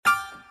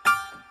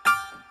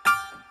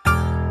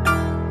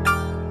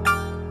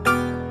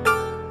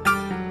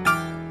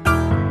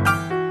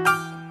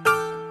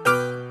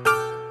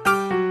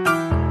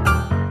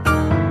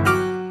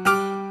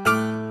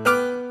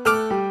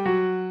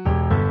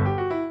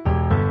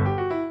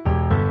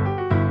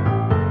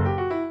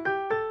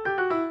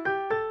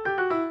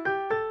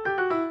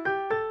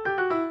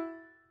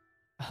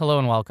Hello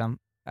and welcome.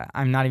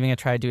 I'm not even going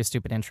to try to do a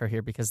stupid intro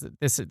here because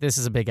this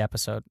is a big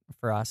episode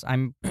for us.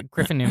 I'm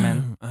Griffin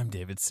Newman. I'm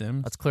David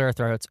Sims. Let's clear our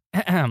throats.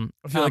 I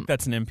feel like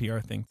that's an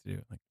NPR thing to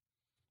do. Like,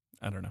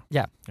 I don't know.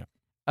 Yeah.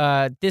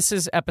 This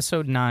is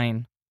episode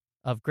 9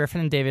 of Griffin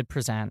and David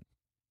present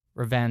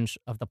Revenge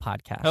of the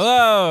Podcast.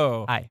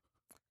 Hello. Hi.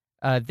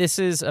 This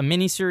is a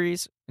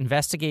mini-series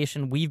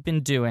investigation we've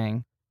been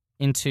doing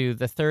into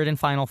the third and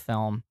final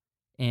film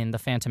in the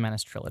Phantom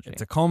Menace trilogy.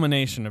 It's a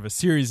culmination of a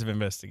series of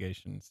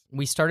investigations.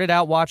 We started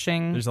out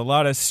watching... There's a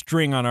lot of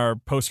string on our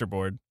poster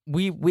board.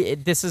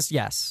 This is,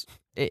 yes.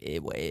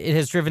 It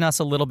has driven us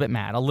a little bit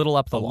mad, a little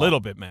up the wall. A little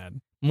bit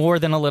mad. More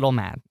than a little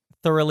mad.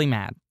 Thoroughly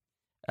mad.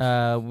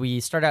 We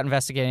started out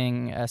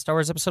investigating Star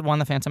Wars Episode 1,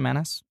 The Phantom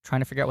Menace,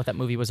 trying to figure out what that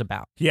movie was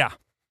about. Yeah.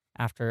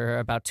 After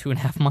about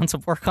 2.5 months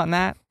of work on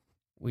that,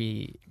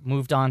 we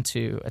moved on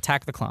to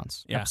Attack of the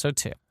Clones, Episode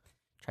 2.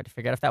 Tried to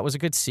figure out if that was a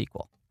good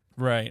sequel.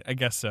 Right, I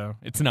guess so.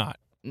 It's not.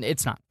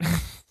 It's not.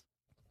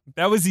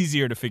 That was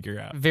easier to figure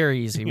out.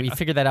 Very easy. We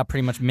figured that out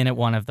pretty much minute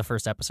 1 of the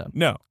first episode.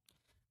 No.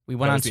 We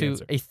went on to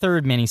a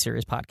third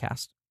miniseries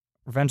podcast,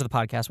 Revenge of the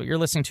Podcast, what you're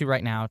listening to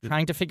right now,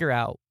 trying to figure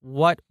out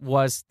what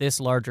was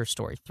this larger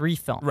story. 3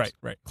 films. Right.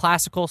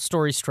 Classical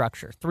story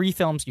structure. 3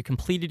 films, you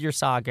completed your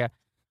saga.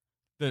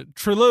 The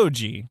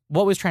trilogy.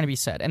 What was trying to be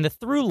said. And the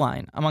through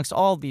line amongst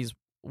all of these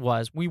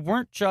was we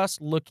weren't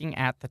just looking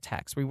at the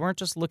text. We weren't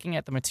just looking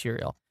at the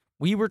material.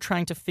 We were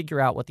trying to figure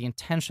out what the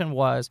intention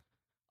was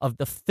of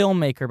the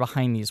filmmaker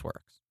behind these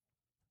works.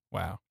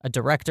 Wow. A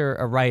director,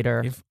 a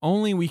writer. If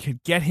only we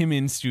could get him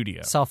in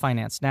studio.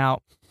 Self-financed. Now,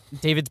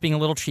 David's being a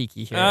little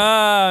cheeky here.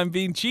 I'm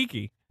being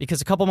cheeky.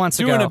 Because a couple months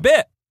ago... Doing a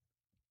bit.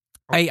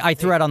 I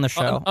threw out on the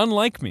show.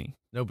 Unlike me.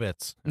 No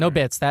bits. No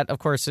bits. That, of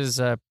course, is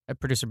a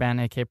producer Ben,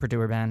 a.k.a.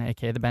 Purduer Ben,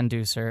 a.k.a. the Ben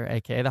Deucer,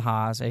 a.k.a. the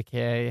Haas,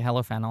 a.k.a.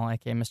 Hello Fennel,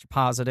 a.k.a. Mr.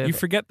 Positive. You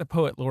forget the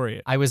poet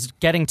laureate. I was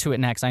getting to it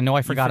next. I know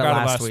I forgot it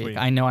last week. week.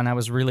 I know, and I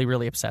was really,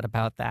 really upset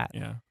about that.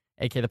 Yeah.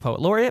 A.k.a. the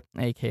Poet Laureate,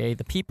 a.k.a.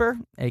 the Peeper,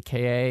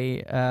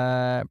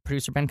 a.k.a.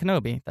 producer Ben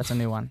Kenobi. That's a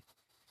new one.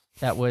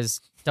 That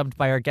was dubbed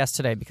by our guest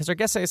today, because our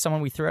guest today is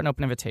someone we threw out an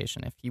open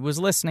invitation. If he was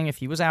listening, if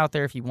he was out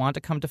there, if he wanted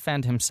to come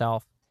defend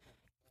himself,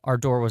 our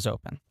door was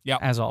open,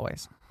 as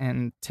always.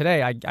 And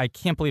today, I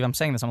can't believe I'm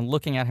saying this. I'm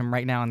looking at him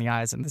right now in the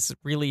eyes, and this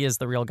really is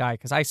the real guy,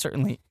 because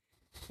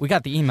we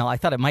got the email. I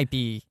thought it might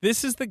be...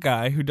 This is the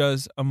guy who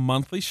does a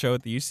monthly show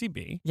at the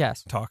UCB.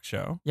 Yes. Talk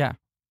show. Yeah.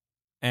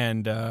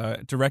 And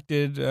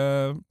directed,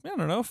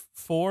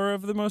 4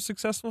 of the most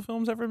successful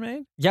films ever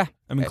made. Yeah.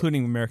 I'm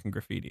including American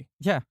Graffiti.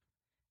 Yeah.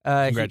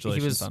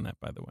 Congratulations on that,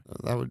 by the way.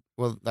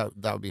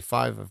 That would be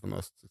 5 of the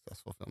most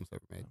successful films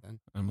ever made. Then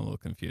I'm a little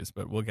confused,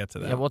 but we'll get to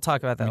that. Yeah, we'll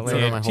talk about that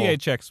later.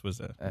 THX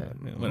was a.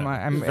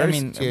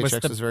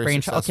 THX was very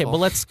successful. Okay, well,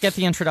 let's get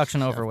the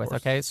introduction over with.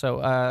 Okay, so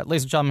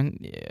ladies and gentlemen,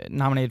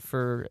 nominated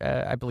for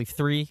I believe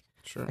 3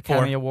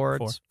 Academy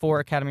Awards,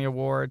 4 Academy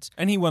Awards,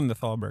 and he won the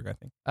Thalberg, I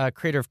think.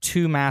 Creator of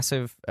 2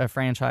 massive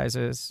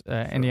franchises,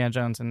 Indiana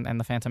Jones and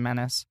the Phantom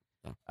Menace.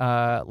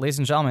 Ladies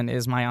and gentlemen, it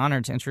is my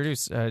honor to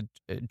introduce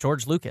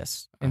George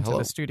Lucas into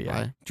the studio.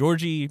 Hi.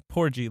 Georgie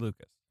Porgie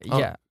Lucas.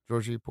 Yeah.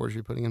 Georgie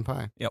Porgie Pudding and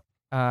Pie. Yep.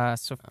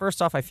 So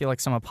first off, I feel like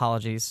some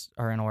apologies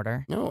are in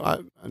order. No,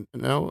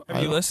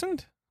 Have you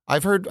listened?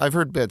 I've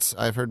heard bits.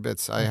 I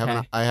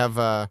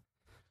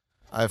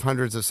have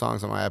hundreds of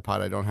songs on my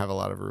iPod. I don't have a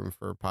lot of room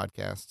for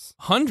podcasts.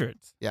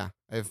 Hundreds? Yeah.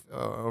 I have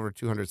over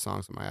 200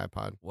 songs on my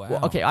iPod. Wow.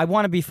 Well, okay, I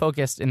want to be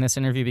focused in this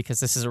interview because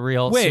this is a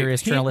real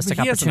serious journalistic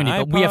he has an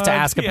opportunity. But we have to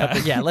ask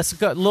iPod? about let's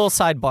go. Little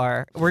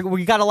sidebar.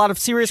 We got a lot of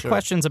serious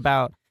questions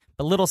about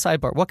the little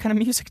sidebar. What kind of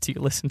music do you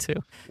listen to?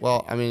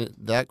 Well, I mean,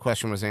 that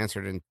question was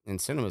answered in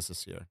cinemas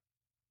this year.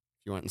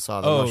 You went and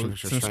saw the motion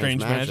picture some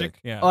Strange Magic?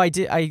 Yeah. Oh, I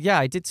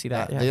did see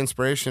that. The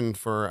inspiration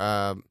for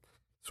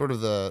sort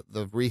of the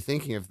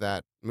rethinking of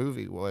that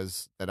movie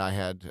was that I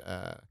had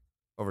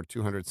over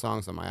 200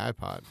 songs on my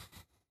iPod.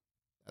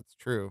 That's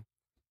true.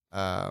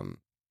 200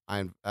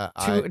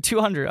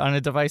 on a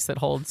device that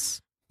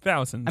holds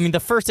thousands. I mean, the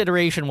first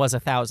iteration was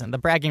 1,000. The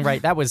bragging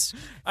right, that was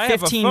 15 I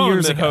have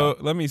years ago.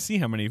 Let me see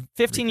how many.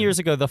 15 years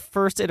ago, the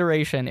first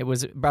iteration, it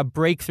was a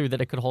breakthrough that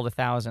it could hold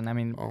 1,000. I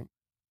mean,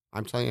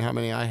 I'm telling you how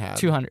many I had.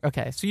 200.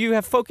 Okay, so you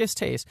have focused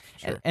taste,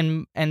 sure.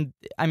 and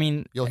I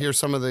mean, you'll hear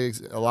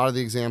a lot of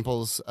the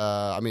examples.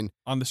 On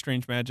the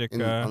Strange Magic,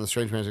 on the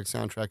Strange Magic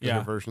soundtrack, there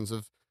are versions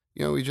of.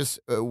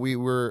 We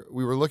were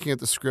looking at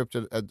the script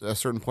at a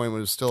certain point when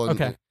it was still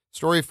in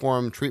story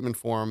form, treatment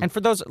form. And for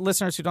those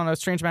listeners who don't know,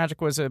 Strange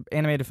Magic was an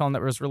animated film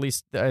that was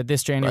released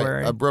this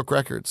January. Right.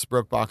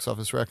 Broke box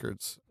office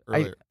records.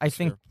 Earlier I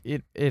think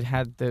it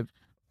had the.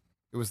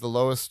 It was the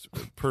lowest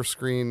per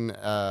screen,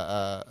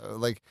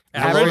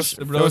 average.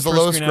 It was the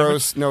lowest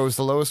gross. No, it was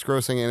the lowest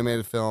grossing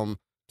animated film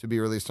to be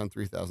released on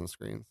 3,000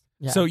 screens.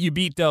 Yeah. So you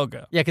beat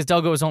Delgo. Yeah, because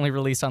Delgo was only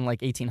released on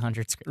like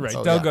 1,800 screens.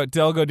 Right.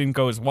 Delgo didn't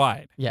go as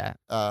wide. Yeah.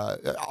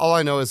 All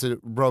I know is that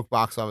it broke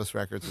box office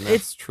records, and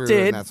that's true.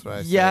 Did. And that's what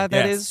I say. Yeah,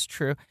 that is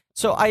true.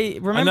 So I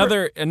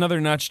remember another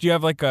notch. Do you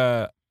have like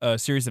a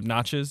series of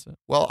notches?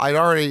 Well, I'd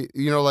already,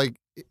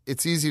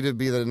 it's easy to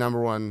be the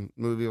number one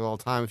movie of all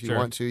time. If you Sure.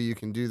 want to, you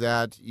can do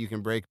that. You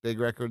can break big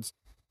records.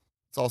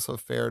 It's also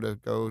fair to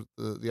go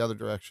the other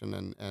direction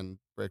and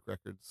break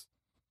records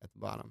at the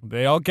bottom.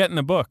 They all get in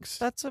the books.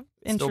 That's a Still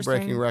interesting.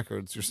 breaking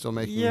records. You're still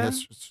making Yeah.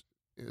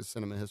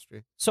 cinema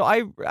history. So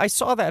I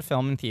saw that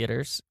film in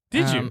theaters.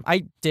 Did you?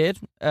 I did.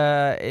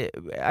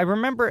 I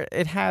remember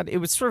it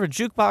was sort of a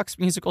jukebox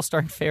musical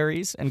starring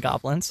fairies and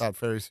goblins. About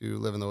fairies who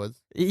live in the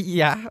woods.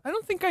 Yeah. I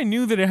don't think I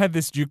knew that it had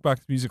this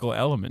jukebox musical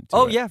element to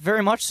Oh it. yeah,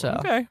 very much so.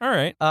 Okay, all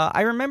right.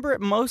 I remember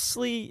it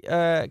mostly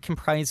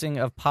comprising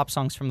of pop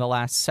songs from the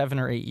last 7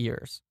 or 8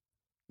 years.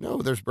 No,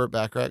 there's Burt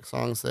Bacharach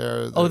songs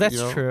there. Oh, that's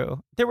you know,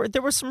 true.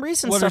 There were some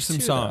recent What stuff are some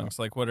too, songs?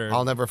 Like, what are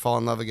I'll Never Fall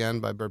in Love Again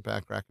by Burt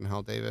Bacharach and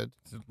Hal David.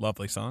 it's a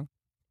lovely song?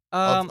 though.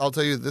 I'll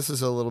tell you, this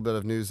is a little bit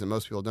of news that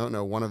most people don't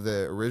know. One of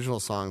the original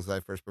songs that I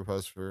first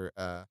proposed for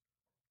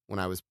when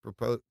I was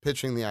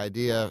pitching the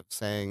idea,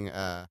 saying,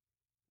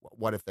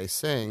 what if they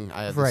sing?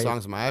 I had the Right.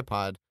 songs on my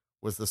iPod,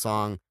 was the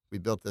song We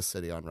Built This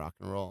City on Rock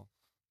and Roll.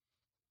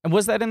 And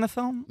was that in the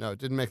film? No, it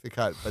didn't make the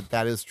cut, but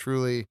that is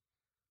truly,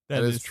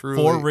 That is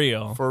truly for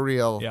real. for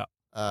real. Yeah.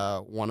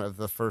 One of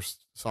the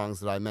first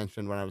songs that I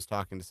mentioned when I was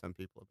talking to some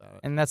people about it.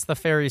 And that's the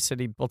fairy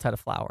city built out of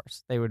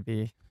flowers. They would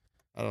be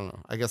I don't know.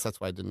 I guess that's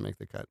why it didn't make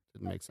the cut.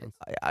 Didn't make sense.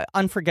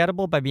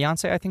 Unforgettable by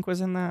Beyonce, I think,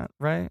 was in that,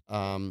 right?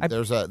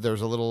 There's a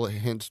little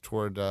hint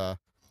toward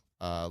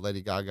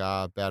Lady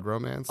Gaga, Bad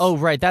Romance. Oh,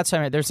 right, that's what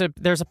I meant.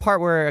 There's a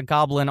part where a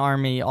goblin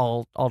army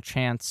all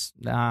chants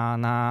na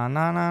na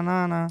na na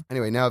na na.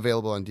 Anyway, now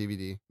available on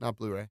DVD, not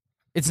Blu-ray.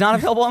 It's not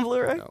available on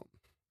Blu-ray, No.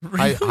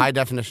 High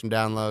definition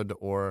download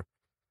or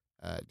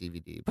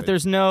DVD. but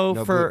there's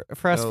no for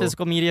us no-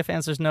 physical media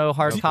fans. There's no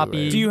hard no copy.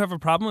 Blu-ray. Do you have a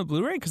problem with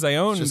Blu-ray? Because I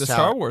own Just the how-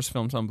 Star Wars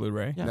films on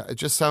Blu-ray. Yeah. No,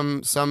 it's just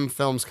some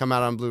films come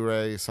out on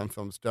Blu-ray, some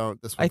films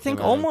don't. This one I think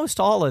came out-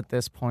 almost all at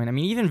this point. I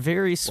mean, even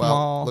very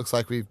small. Well, looks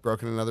like we've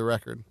broken another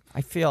record. I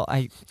feel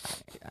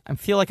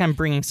like I'm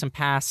bringing some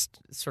past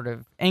sort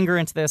of anger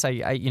into this.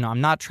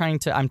 I'm not trying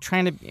to. I'm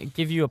trying to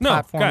give you a No,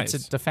 platform guys,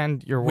 to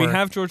defend your work. We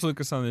have George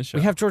Lucas on this show.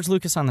 We have George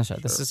Lucas on the show.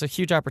 This Sure. is a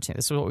huge opportunity.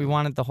 This is what we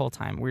wanted the whole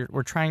time.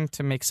 We're trying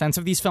to make sense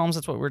of these films.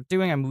 That's what we're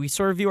doing. I mean, we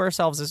sort of view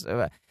ourselves as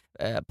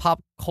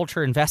pop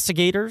culture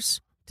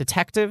investigators,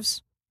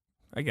 detectives.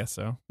 I guess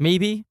so.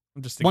 Maybe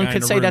I'm just a one guy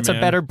could in say room, that's a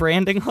man. better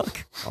branding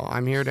hook. Well,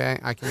 I'm here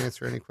I can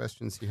answer any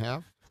questions you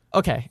have.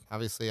 Okay.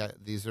 Obviously,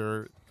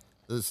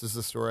 this is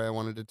the story I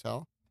wanted to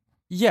tell.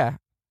 Yeah.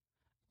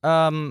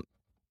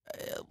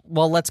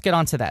 Well, let's get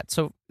on to that.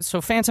 So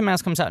Phantom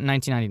Menace comes out in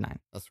 1999.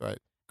 That's right.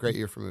 Great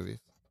year for movies.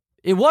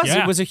 It was.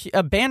 Yeah. It was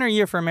a banner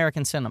year for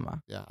American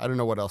cinema. Yeah, I don't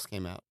know what else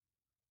came out.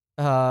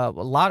 A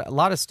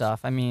lot of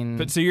stuff. I mean,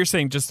 But so you're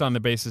saying just on the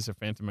basis of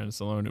Phantom Menace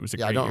alone, it was a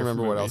Yeah, great I don't year for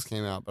remember what movies. else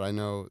came out, but I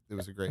know it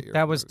was a great year.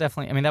 that for was movies.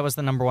 definitely. I mean, that was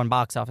the number one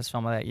box office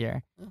film of that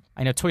year. Yeah.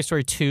 I know Toy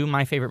Story 2,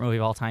 my favorite movie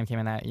of all time, came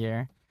in that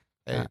year.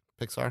 Hey,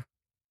 Pixar.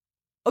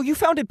 Oh, you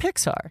founded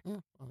Pixar. Yeah,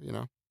 well, you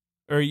know,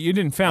 Or you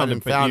didn't found I it,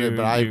 didn't but found you, it,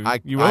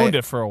 but you I owned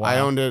it for a while. I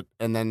owned it,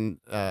 and then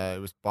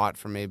it was bought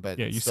from me. But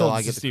Yeah, you still, sold I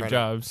it get to the Steve credit.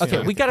 Jobs. Okay,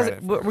 Yeah, I we get the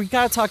gotta credit. we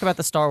gotta talk about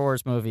the Star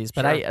Wars movies,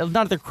 but Sure.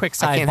 another quick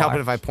sidebar. I can't help it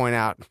if I point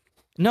out.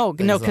 No,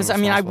 things that because I'm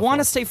I mean, I responsible want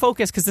to for. stay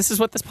focused because this is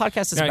what this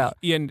podcast is Yeah, about.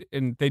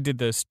 and they did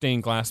the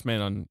stained glass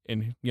man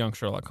in Young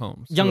Sherlock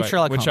Holmes. Young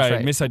Sherlock which Holmes, I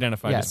right.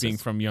 misidentified Yes. as being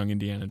from Young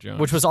Indiana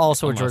Jones. Which was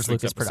also a on last George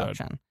week's Lucas episode.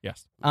 production.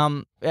 Yes.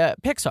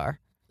 Pixar,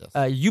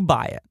 Yes. you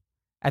buy it.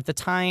 At the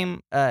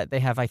time, they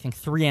have, I think,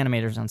 3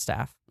 animators on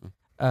staff.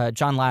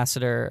 John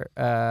Lasseter,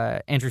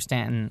 Andrew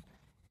Stanton,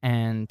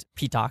 and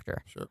Pete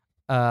Docter. Sure.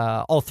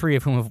 All 3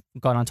 of whom have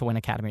gone on to win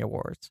Academy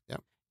Awards. Yeah.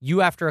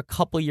 You, after a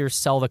couple years,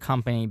 sell the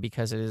company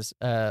because it is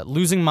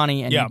losing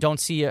money and Yeah. you don't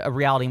see a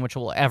reality in which it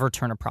will ever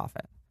turn a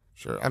profit.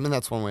 Sure. I mean,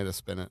 that's one way to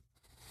spin it.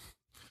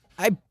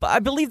 I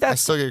believe I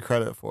that's... still get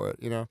credit for it.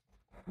 You know.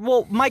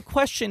 Well, my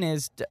question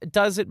is,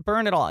 does it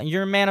burn at all?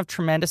 You're a man of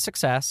tremendous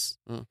success.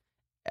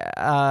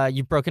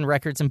 You've broken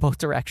records in both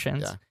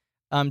directions.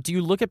 Yeah. Do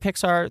you look at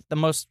Pixar, the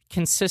most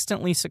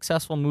consistently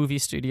successful movie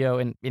studio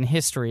in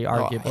history,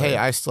 arguably, Hey,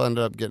 I still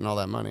ended up getting all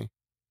that money.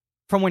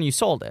 from when you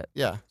sold it?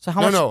 Yeah. So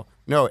how much?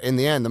 No. In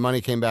the end, the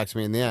money came back to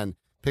me. In the end,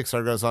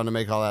 Pixar goes on to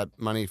make all that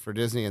money for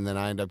Disney, and then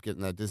I end up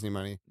getting that Disney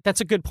money.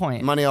 That's a good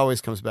point. Money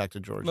always comes back to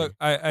Georgie. Look,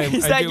 I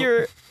Is I that do-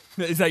 your...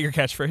 is that your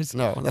catchphrase?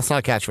 No, that's not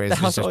a catchphrase. The It's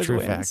house just a always true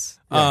wins? fact.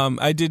 Yeah.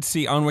 I did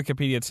see on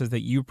Wikipedia it says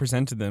that you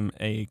presented them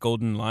a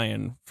golden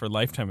lion for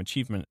lifetime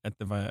achievement at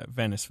the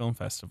Venice Film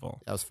Festival.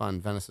 That was fun.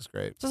 Venice is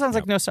great. So it sounds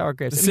like no sour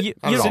grapes. The I mean,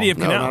 Not you, at City all. of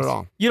No, Canals. not at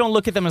all. you don't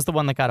look at them as the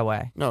one that got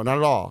away. No, not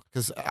at all.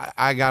 Because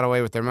I got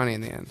away with their money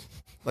in the end.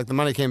 Like the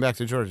money came back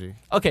to Georgie.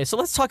 Okay, so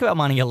let's talk about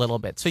money a little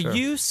bit. So Sure.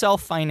 you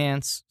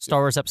self-finance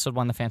Star Wars Episode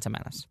 1, The Phantom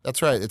Menace.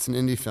 That's right. It's an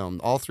indie film.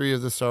 All 3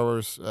 of the Star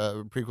Wars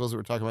prequels that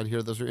we're talking about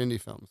here, those are indie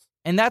films.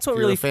 And that's what If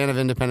you're really... a fan of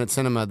independent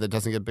cinema, that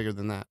doesn't get bigger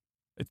than that.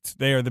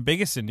 They are the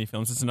biggest indie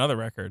films. It's another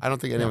record. I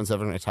don't think anyone's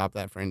ever going to top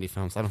that for indie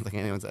films. I don't think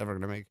anyone's ever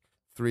going to make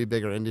 3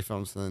 bigger indie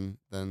films than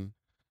the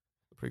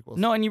prequels.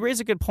 No, and you raise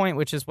a good point,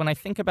 which is when I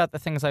think about the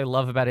things I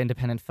love about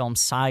independent films,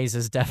 size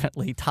is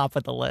definitely top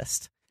of the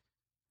list.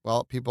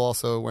 Well, people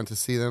also went to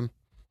see them.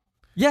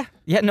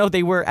 Yeah. No,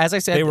 they were, as I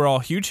said, They were all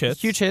huge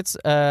hits. Huge hits.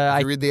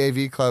 I read the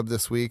AV Club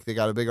this week. They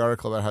got a big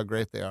article about how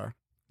great they are.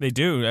 They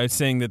do. I was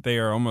saying that they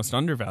are almost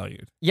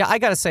undervalued. Yeah, I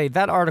gotta say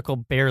that article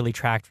barely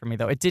tracked for me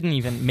though. It didn't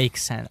even make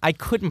sense. I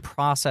couldn't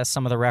process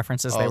some of the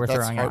references they were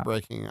throwing out.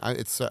 That's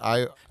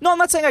heartbreaking. No, I'm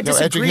not saying I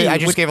disagree. I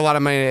just gave a lot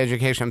of money to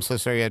education. I'm so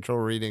sorry. I had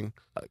trouble reading.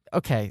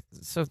 Okay,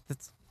 so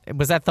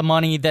was that the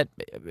money that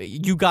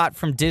you got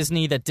from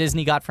Disney, that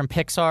Disney got from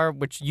Pixar,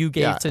 which you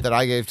gave to? That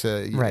I gave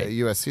to Right.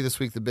 USC this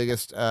week. The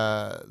biggest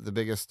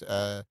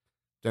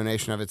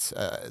donation of its.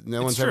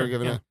 No one's ever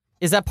given it.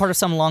 Is that part of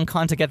some long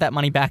con to get that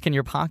money back in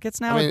your pockets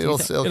now? I mean, it'll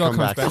come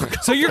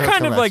back. So you're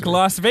kind of like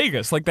Las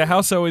Vegas, like the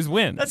house always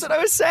wins. That's what I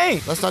was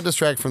saying. Let's not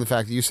distract from the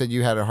fact that you said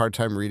you had a hard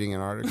time reading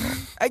an article.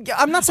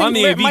 I'm not saying on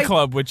the AV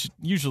Club, which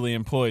usually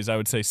employs, I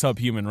would say,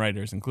 subhuman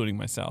writers, including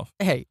myself.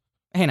 Hey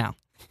now.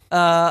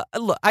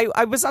 Look,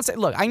 I was not saying.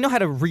 Look, I know how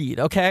to read.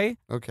 Okay.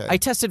 Okay. I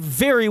tested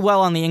very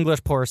well on the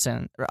English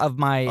portion of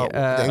my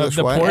the English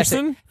the what?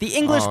 portion. The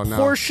English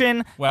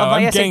portion Wow, of my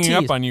I'm SATs. ganging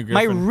up on you,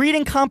 My Griffin.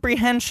 reading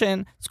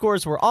comprehension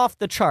scores were off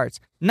the charts.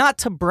 Not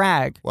to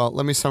brag. Well,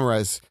 let me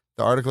summarize.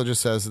 The article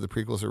just says that the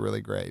prequels are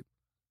really great.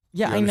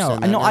 Yeah, You I know.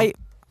 understand that now?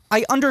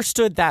 I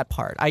understood that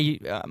part. I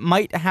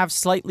might have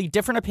slightly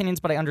different opinions,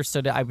 but I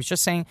understood it. I was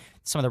just saying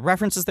some of the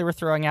references they were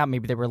throwing out,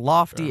 maybe they were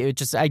lofty.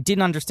 Sure. I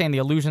didn't understand the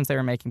allusions they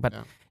were making, but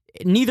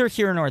neither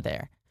here nor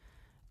there.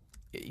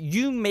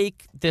 You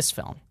make this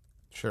film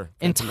Sure.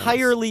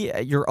 entirely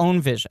your own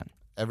vision.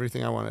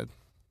 Everything I wanted.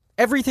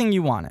 Everything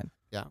you wanted.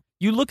 Yeah.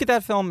 You look at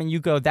that film and you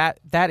go,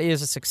 that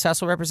is a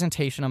successful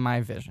representation of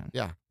my vision.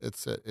 Yeah.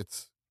 It's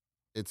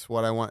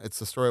what I want. It's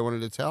the story I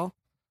wanted to tell.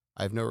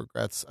 I have no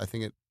regrets. I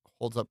think it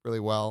holds up really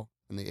well,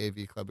 and the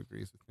AV Club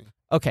agrees with me.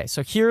 Okay,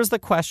 so here's the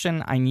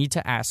question I need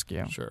to ask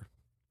you. Sure.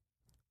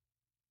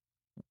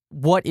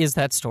 What is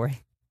that story?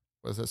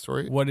 What is that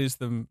story? What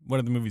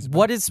are the movies about?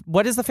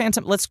 What is the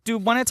Phantom? Let's do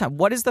one at a time.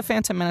 What is the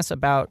Phantom Menace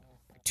about?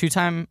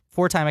 4-time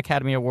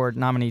Academy Award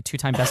nominee,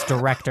 2-time Best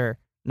Director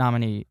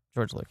nominee,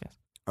 George Lucas.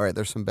 All right,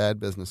 there's some bad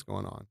business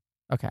going on.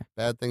 Okay.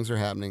 Bad things are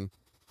happening,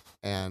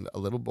 and a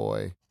little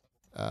boy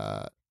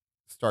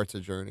starts a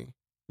journey.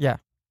 Yeah.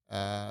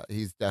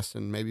 He's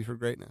destined maybe for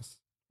greatness.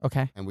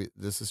 Okay. And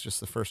this is just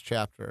the first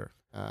chapter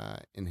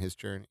in his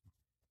journey.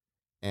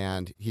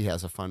 And he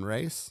has a fun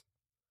race.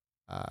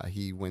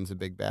 He wins a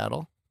big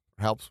battle,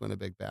 or helps win a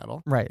big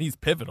battle. Right. He's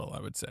pivotal,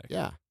 I would say.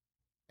 Yeah.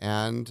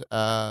 And,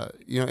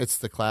 it's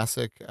the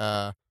classic,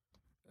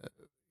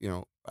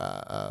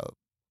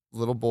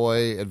 little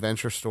boy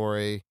adventure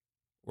story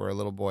where a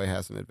little boy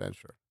has an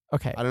adventure.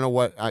 Okay. I don't know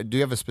what. Do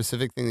you have a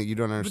specific thing that you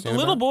don't understand? But the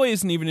little boy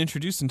isn't even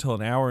introduced until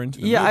an hour into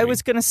the movie. Yeah, I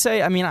was going to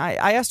say, I mean,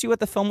 I asked you what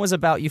the film was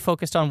about. You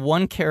focused on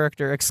one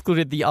character,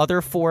 excluded the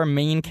other 4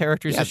 main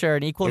characters who share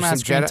an equal amount of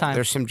screen time.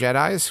 There's some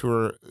Jedis who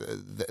are,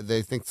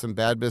 they think some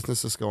bad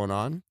business is going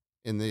on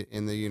in the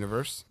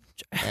universe.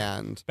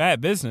 And bad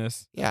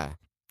business? Yeah.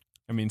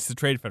 I mean, it's the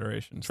Trade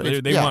Federation. So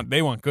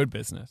they want good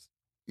business.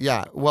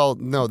 Yeah. Well,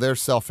 no, they're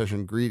selfish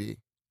and greedy.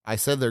 I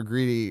said they're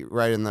greedy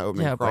right in the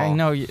opening crawl. But I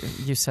know you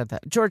said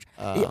that. George,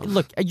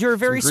 look, you're a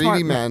very some smart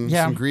greedy men,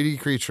 yeah. some greedy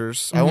creatures.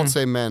 Mm-hmm. I won't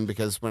say men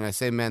because when I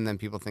say men, then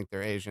people think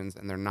they're Asians,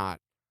 and they're not.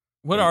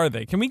 What are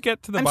they? Can we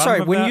get to the I'm bottom sorry,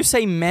 of when that? you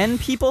say men,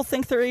 people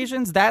think they're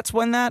Asians? That's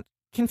when that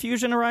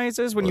confusion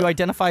arises? When you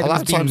identify them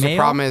as being male? A lot of times the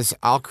problem is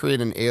I'll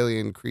create an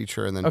alien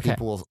creature, and then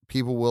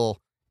people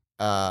will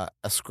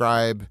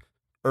ascribe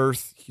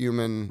Earth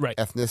human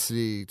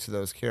ethnicity to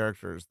those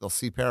characters. They'll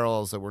see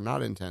parallels that were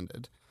not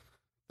intended.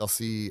 They'll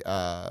see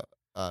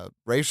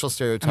racial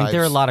stereotypes. I mean,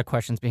 there are a lot of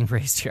questions being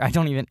raised here. I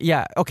don't even...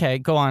 Yeah, okay,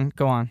 go on.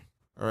 All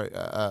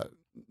right,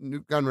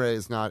 Newt Gunray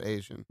is not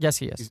Asian. Yes,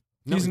 he is.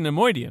 He's an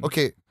Nemoidian.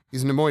 Okay,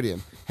 he's an Nemoidian.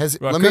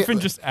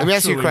 Let me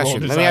ask you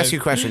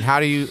a question.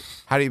 How do you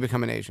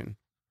become an Asian?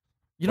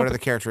 What are the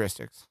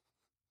characteristics?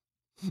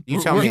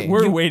 You tell me.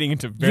 We're wading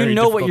into very You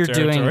know what you're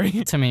territory.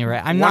 doing to me,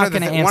 right? I'm not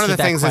going to answer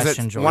that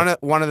question, George.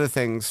 One of the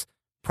things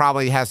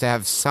probably has to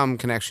have some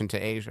connection to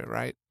Asia,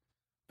 right?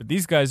 But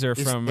these guys are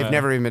from... They've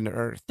never even been to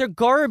Earth. Their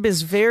garb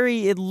is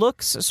very... It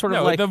looks sort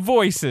of like... the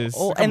voices.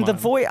 Oh, and the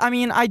voice... I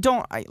mean,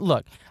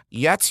 look.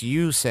 That's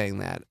you saying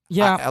that.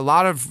 Yeah. A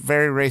lot of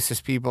very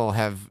racist people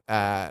have...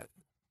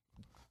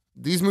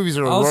 these movies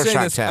are a I'll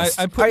Rorschach test.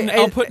 I'll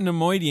put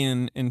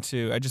Nemoidian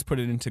into... I just put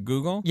it into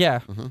Google.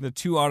 Yeah. Mm-hmm. The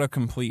 2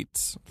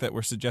 autocompletes that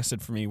were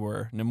suggested for me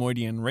were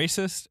Nemoidian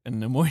racist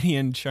and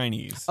Nemoidian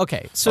Chinese.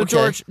 Okay, so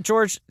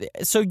George,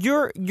 so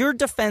your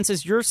defense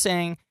is you're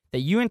saying that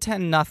you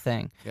intend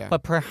nothing,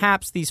 but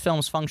perhaps these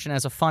films function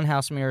as a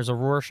funhouse mirror, as a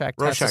Rorschach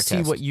test to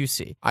see what you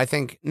see. I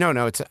think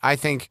I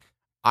think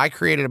I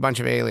created a bunch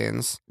of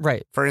aliens.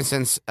 Right. For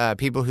instance,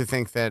 people who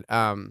think that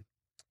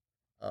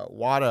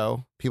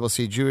Watto, people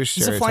see Jewish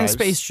He's stereotypes. a flying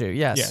space Jew.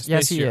 Yes,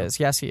 yes, he is.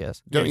 Yes, he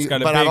is. Yeah, he's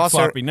got a big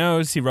floppy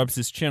nose. He rubs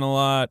his chin a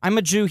lot. I'm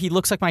a Jew. He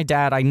looks like my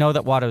dad. I know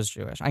that Watto's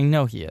Jewish. I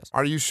know he is.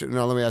 Are you sure?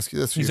 No, let me ask you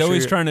this. He's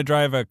always trying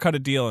to cut a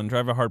deal and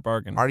drive a hard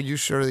bargain. Are you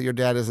sure that your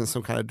dad isn't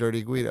some kind of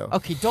dirty Guido?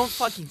 Okay, don't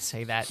fucking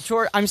say that,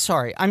 George. I'm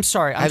sorry. I'm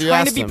Have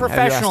trying to be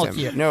professional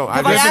here. No,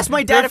 have I asked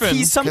my dad if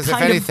he's some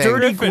kind of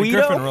dirty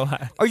Guido?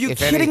 Griffin, are you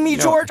kidding me,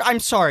 George? I'm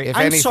sorry.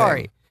 I'm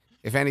sorry.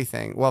 If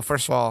anything, well,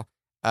 first of all,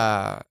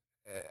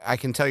 I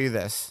can tell you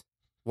this.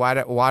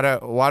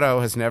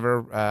 Watto has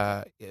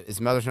never,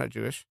 his mother's not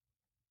Jewish.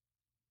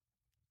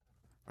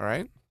 All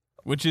right?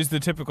 Which is the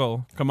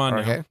typical, come on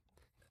now.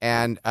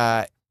 And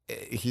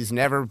he's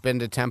never been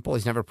to temple.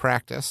 He's never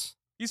practiced.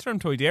 He's from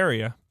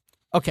Toydaria.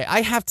 Okay,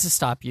 I have to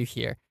stop you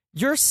here.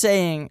 You're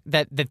saying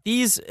that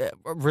these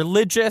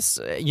religious,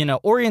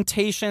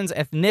 orientations,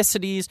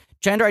 ethnicities,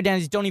 gender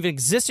identities don't even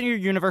exist in your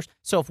universe.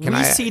 So if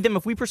we see them,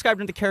 if we prescribe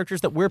them to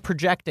characters that we're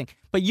projecting,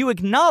 but you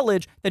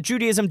acknowledge that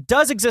Judaism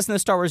does exist in the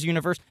Star Wars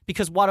universe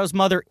because Watto's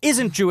mother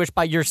isn't Jewish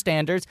by your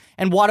standards,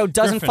 and Watto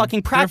doesn't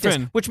fucking practice,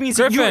 which means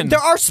that there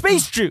are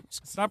space Jews.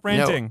 Stop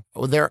ranting.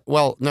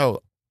 No,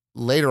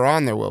 later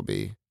on there will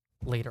be.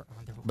 Later on.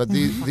 But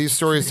these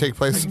stories take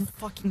place. Are you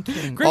fucking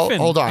kidding? Griffin,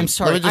 hold on. I'm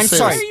sorry. Why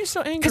are you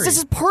so angry? Because this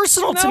is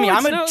personal to me.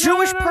 I'm a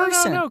Jewish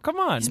person. No, come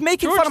on. He's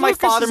making fun of my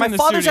father. My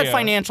father's had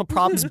financial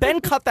problems.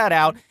 Ben cut that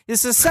out.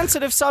 This is a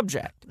sensitive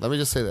subject. Let me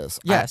just say this.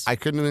 Yes. I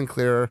couldn't have been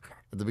clearer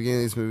at the beginning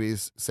of these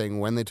movies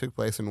saying when they took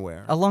place and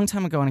where. A long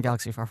time ago in a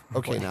galaxy far, far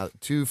away. Okay, now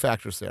 2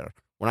 factors there.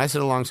 When I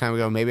said a long time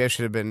ago, maybe I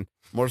should have been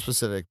more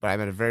specific, but I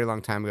meant a very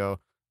long time ago.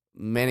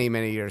 Many,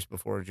 many years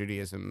before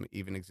Judaism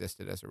even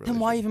existed as a religion.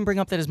 Then why even bring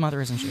up that his mother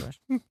isn't Jewish?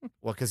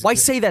 Why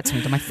say that to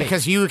me, to my face?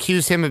 Because you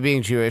accused him of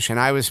being Jewish, and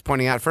I was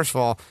pointing out, first of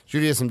all,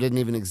 Judaism didn't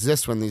even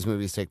exist when these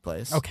movies take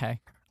place. Okay.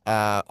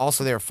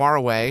 Also, they were far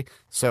away,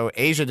 so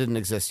Asia didn't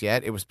exist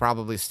yet. It was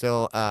probably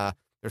still,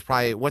 there's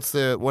probably, what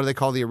do they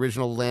call the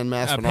original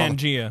landmass?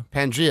 Pangea.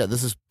 Pangea.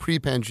 This is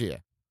pre-Pangea.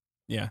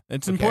 Yeah,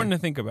 it's important to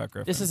think about,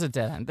 Griffin. This is a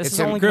dead end.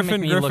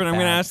 Griffin, I'm going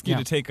to ask you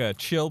to take a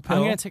chill pill.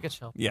 I'm going to take a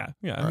chill. Yeah.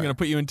 I'm going to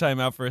put you in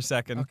timeout for a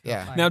second. Okay,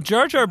 yeah. Now,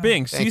 Jar Jar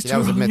Binks, he's that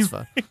was a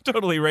mitzvah.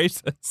 totally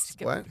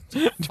racist. What?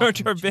 Jar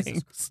Jar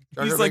Binks.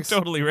 He's like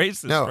totally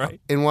racist, right?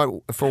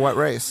 For what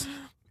race?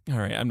 All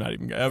right, I'm not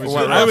even. I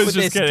was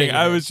just kidding.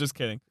 I was just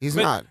kidding. He's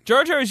not.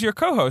 Jar Jar is your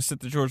co-host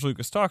at the George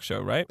Lucas Talk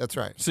Show, right? That's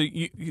right. So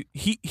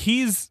he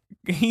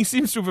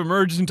seems to have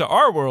emerged into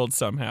our world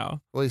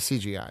somehow. Well, he's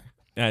CGI.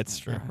 That's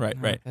true.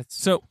 Right.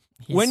 So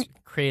he's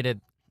created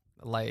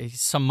like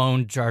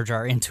Simone Jar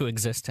Jar into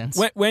existence.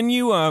 When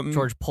you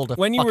George pulled a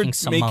when you were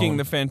Simone. making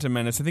the Phantom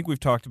Menace, I think we've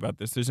talked about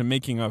this. There's a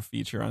making of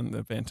feature on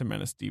the Phantom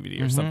Menace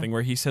DVD or something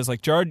where he says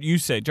like Jar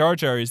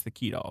Jar is the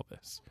key to all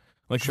this.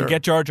 Like if we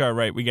get Jar Jar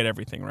right, we get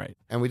everything right,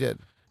 and we did.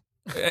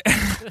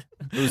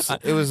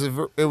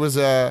 It was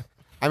a.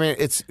 I mean,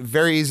 it's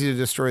very easy to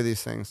destroy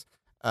these things.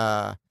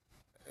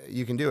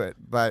 You can do it,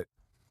 but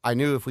I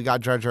knew if we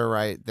got Jar Jar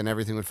right, then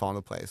everything would fall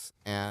into place.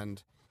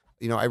 And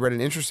I read an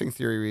interesting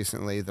theory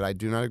recently that I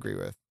do not agree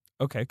with.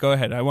 Okay, go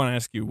ahead. I want to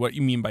ask you what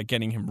you mean by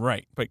getting him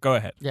right, but go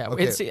ahead. Yeah,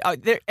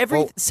 okay.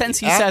 Every sentence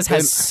he says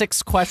has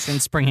 6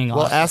 questions springing off.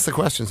 Well, ask the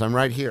questions. I'm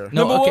right here.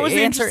 No, but okay. What was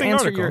the interesting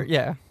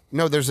article?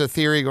 No, there's a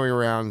theory going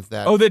around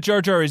that... Oh, that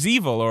Jar Jar is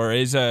evil or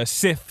is a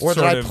Sith or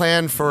that I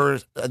planned for...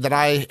 That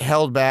I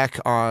held back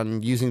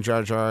on using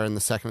Jar Jar in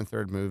the second and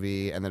third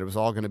movie, and that it was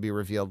all going to be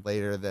revealed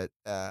later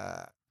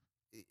that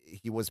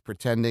he was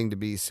pretending to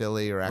be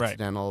silly or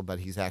accidental, but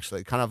he's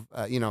actually kind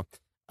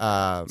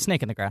of,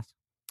 snake in the grass.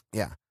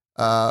 Yeah.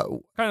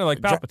 Kind of like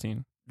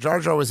Palpatine.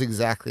 Jar Jar was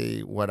exactly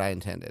what I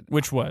intended.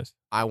 Which was?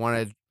 I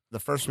wanted the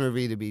first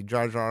movie to be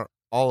Jar Jar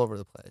all over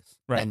the place.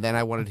 Right. And then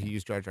I wanted to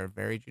use Jar Jar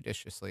very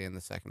judiciously in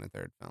the second and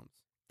third films.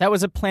 That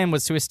was a plan,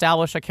 was to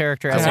establish a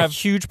character as a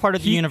huge part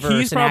of the universe.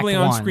 He's probably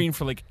on Act 1. screen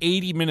for like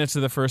 80 minutes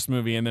of the first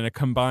movie and then a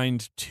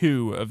combined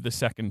 2 of the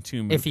second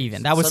 2 movies. If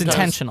even. That was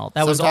intentional.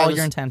 That was all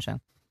your intention.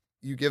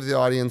 You give the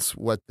audience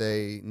what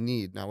they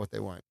need, not what they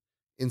want.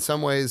 In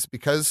some ways,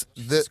 because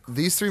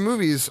these 3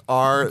 movies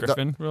are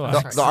Griffin,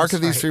 the arc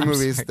of these 3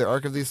 movies. The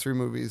arc of these 3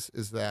 movies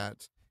is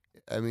that,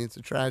 I mean, it's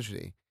a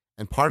tragedy,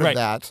 and part of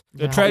that,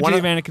 the tragedy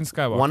of Anakin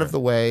Skywalker. One of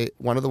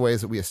the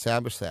ways that we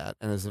establish that,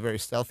 and it's a very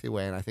stealthy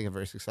way, and I think a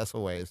very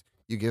successful way, is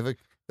you give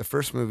the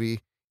first movie,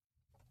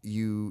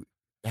 you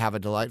have a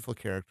delightful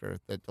character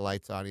that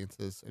delights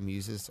audiences,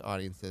 amuses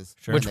audiences.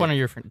 Sure. Which one are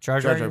your Jar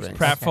Jar Binks.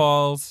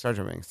 Pratfalls. Jar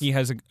Jar Binks. He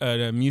has an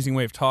amusing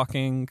way of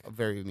talking. A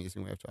very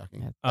amusing way of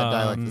talking. That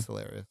dialect is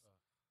hilarious.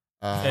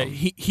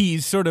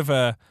 He's sort of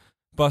a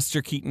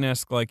Buster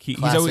Keaton-esque, like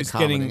he's always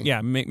comedy.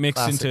 getting mixed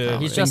Classic into.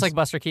 comedy. He's just like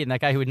Buster Keaton,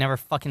 that guy who would never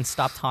fucking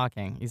stop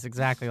talking. He's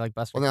exactly like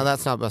Buster. Well, now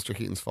that's not Buster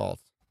Keaton's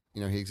fault.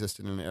 He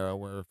existed in an era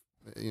where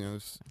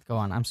Go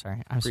on. I'm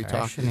sorry. I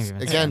shouldn't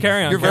even. Again,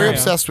 carry on. You're very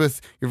obsessed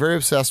with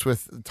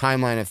the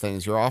timeline of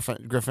things. You're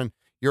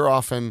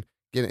often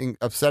getting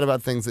upset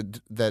about things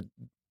that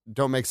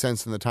don't make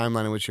sense in the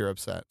timeline in which you're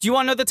upset. Do you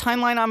want to know the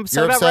timeline I'm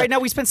upset about right now?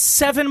 We spent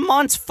 7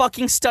 months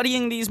fucking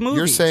studying these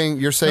movies.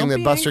 You're saying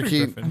that Buster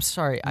Keaton. I'm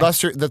sorry.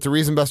 That the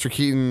reason Buster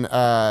Keaton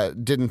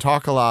didn't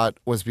talk a lot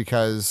was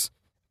because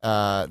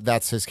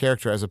that's his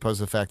character, as opposed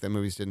to the fact that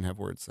movies didn't have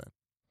words then.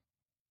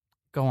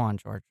 Go on,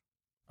 George.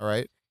 All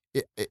right.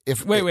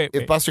 If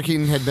wait. Buster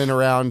Keaton had been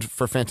around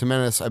for Phantom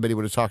Menace, I bet he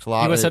would have talked a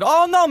lot. He would have said,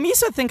 "Oh no,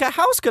 Misa, think a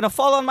house gonna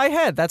fall on my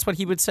head." That's what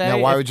he would say. Now,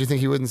 why would you think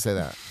he wouldn't say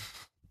that?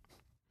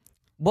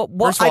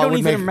 What? I don't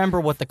even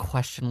remember what the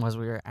question was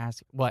we were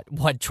asking. What?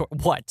 George?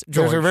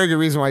 There's a very good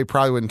reason why he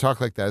probably wouldn't talk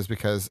like that. Is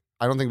because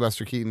I don't think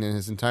Buster Keaton in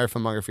his entire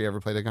filmography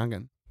ever played a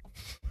Gungan.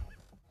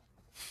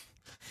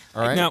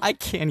 All right. Now, I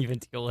can't even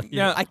deal with you.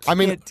 Yeah, let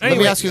me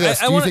ask you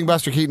this: Do you think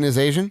Buster Keaton is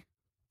Asian?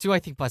 Do I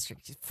think Buster?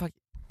 Fuck.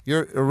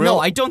 You're a real. No,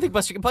 I don't think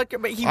Buster. But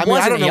he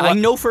wasn't. I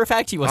know for a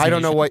fact he wasn't. I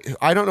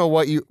don't know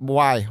what you.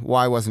 Why?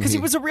 Why wasn't he? Because he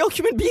was a real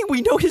human being.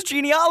 We know his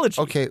genealogy.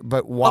 Okay,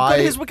 but why? I'll go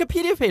to his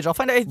Wikipedia page. I'll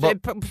find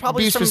out.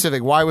 Probably be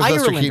specific. Why was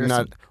Buster Keaton not?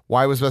 Something.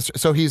 Why was Buster?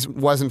 So he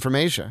wasn't from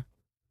Asia,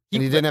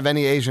 and he didn't have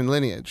any Asian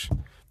lineage.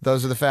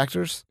 Those are the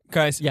factors,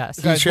 guys.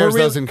 Yes, he shares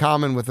those in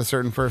common with a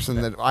certain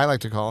person that I like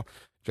to call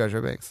Jar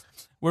Jar Binks.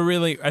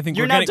 I think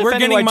we're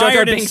getting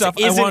mired in stuff.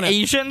 Isn't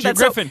Asian?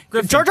 Griffin.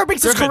 Jar Jar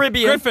Binks is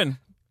Caribbean. Griffin.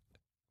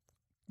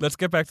 Let's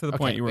get back to the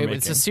point you were making.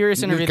 It's a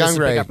serious interview.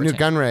 Newt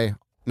Gunray,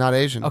 not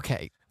Asian.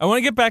 Okay. I want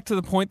to get back to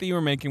the point that you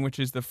were making, which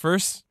is the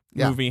first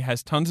movie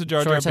has tons of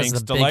Jar Jar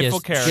Binks, delightful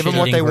characters. Give them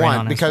what they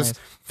want, because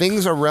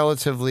things are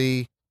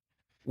relatively.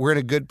 We're in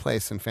a good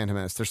place in Phantom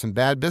Menace. There's some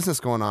bad business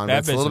going on, but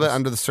it's a little bit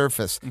under the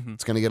surface. Mm-hmm.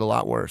 It's going to get a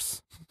lot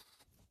worse.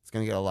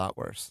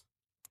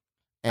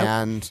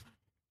 And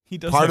he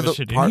does part have of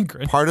a the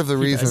grin. Part of the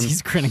reason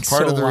he's grinning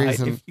part so of the wide.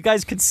 reason, if you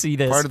guys could see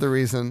this. Part of the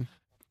reason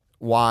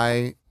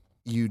why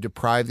you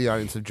deprive the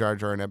audience of Jar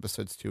Jar in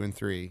episodes 2 and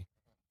 3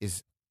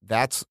 is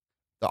that's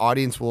the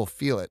audience will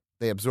feel it.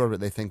 They absorb it.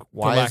 They think,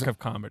 why the lack of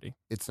comedy.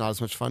 It's not as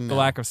much fun now. The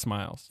lack of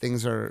smiles.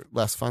 Things are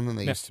less fun than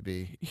they used to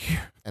be.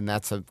 And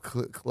that's a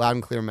loud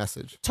and clear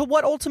message. To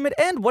what ultimate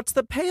end? What's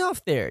the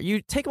payoff there?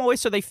 You take him away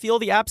so they feel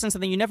the absence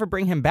and then you never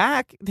bring him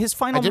back? His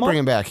final I did bring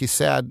him back. He's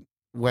sad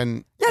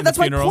when... Yeah, that's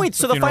my point.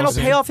 So the final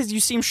payoff is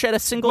you see him shed a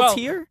single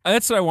tear?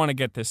 That's what I want to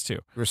get this to.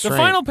 Restraint. The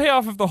final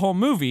payoff of the whole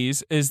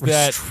movies is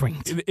that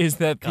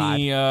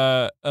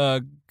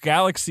the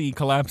galaxy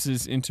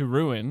collapses into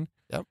ruin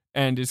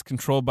and is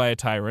controlled by a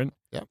tyrant,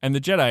 and the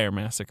Jedi are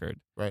massacred.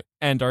 Right.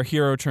 And our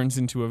hero turns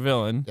into a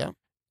villain,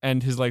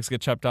 and his legs get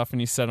chopped off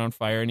and he's set on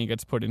fire and he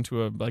gets put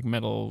into a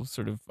metal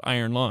sort of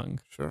iron lung.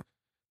 Sure.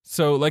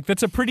 So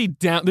that's a pretty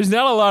down... There's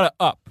not a lot of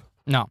up.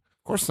 No.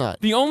 Of course not.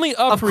 The only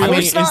up really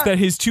is that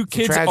his two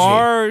kids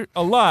are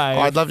alive.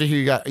 Oh, I'd love to hear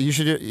you guys. You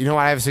should do, you know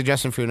what? I have a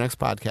suggestion for your next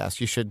podcast.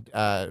 You should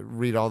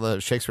read all the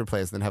Shakespeare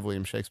plays and then have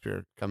William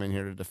Shakespeare come in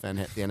here to defend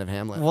the end of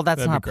Hamlet. Well,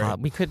 that's not a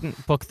problem. We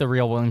couldn't book the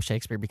real William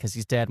Shakespeare because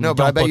he's dead. No,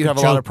 but I bet you'd have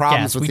a lot of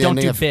problems with the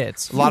ending of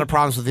bits. A lot of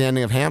problems with the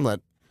ending of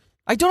Hamlet.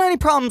 I don't have any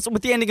problems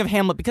with the ending of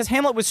Hamlet because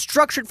Hamlet was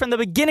structured from the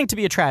beginning to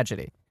be a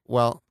tragedy.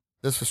 Well,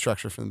 this was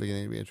structured from the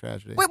beginning to be a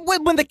tragedy.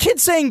 When the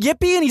kid's saying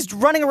yippee and he's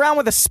running around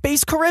with a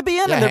space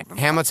Caribbean? Yeah,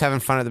 Hamlet's having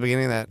fun at the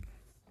beginning of that.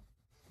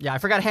 Yeah, I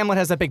forgot Hamlet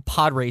has that big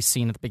pod race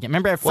scene at the beginning.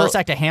 Remember first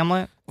act of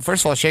Hamlet?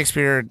 First of all,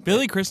 Shakespeare...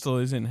 Billy Crystal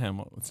is in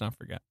Hamlet, let's not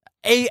forget.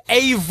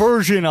 A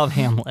version of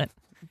Hamlet.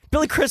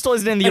 Billy Crystal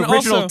isn't in the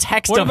original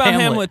text of Hamlet. What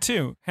about Hamlet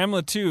 2?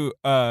 Hamlet 2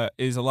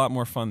 is a lot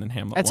more fun than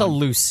Hamlet 1. That's a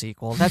loose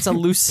sequel. That's a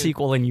loose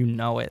sequel and you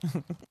know it.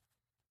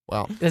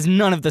 Well, there's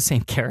none of the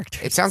same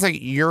characters. It sounds like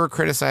you're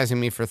criticizing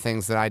me for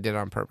things that I did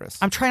on purpose.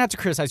 I'm trying not to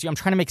criticize you. I'm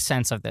trying to make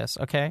sense of this,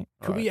 okay?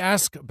 Could we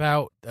ask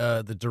about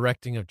the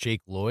directing of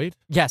Jake Lloyd?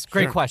 Yes,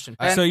 great question.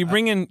 So you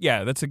bring in,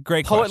 that's a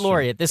great Poet question.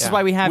 Laureate. This is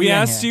why we have you in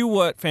asked here. you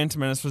what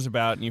Phantom Menace was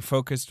about, and you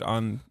focused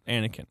on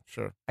Anakin.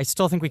 Sure. I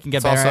still think we can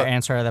get better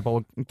answer to that, but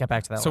we'll get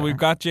back to that So later. we've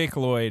got Jake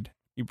Lloyd.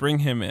 You bring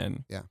him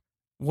in. Yeah.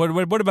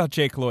 What about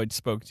Jake Lloyd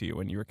spoke to you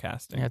when you were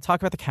casting? Yeah,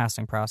 talk about the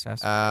casting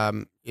process.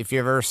 If you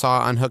ever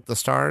saw Unhook the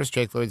Stars,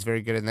 Jake Lloyd's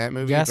very good in that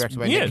movie. Yes,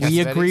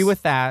 we agree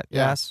with that.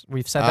 Yeah. Yes,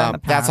 we've said that in the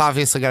past. That's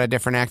obviously got a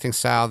different acting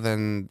style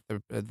than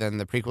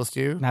the prequels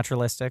do.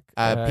 Naturalistic,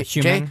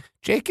 human.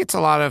 Jake gets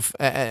a lot of...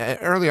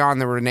 early on,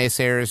 there were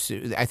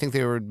naysayers. I think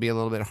they would be a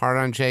little bit hard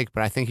on Jake,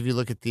 but I think if you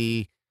look at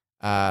the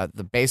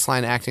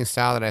baseline acting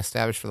style that I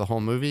established for the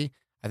whole movie,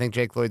 I think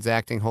Jake Lloyd's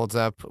acting holds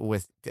up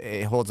with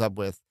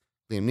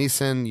Liam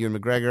Neeson, Ewan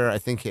McGregor. I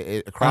think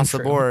across the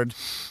board,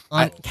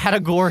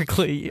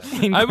 categorically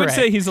incorrect. I would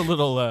say he's a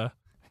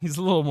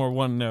little more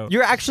one note.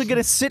 You're actually going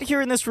to sit here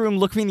in this room,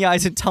 look me in the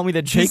eyes, and tell me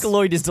that Jake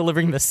Lloyd is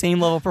delivering the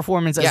same level of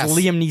performance as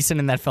Liam Neeson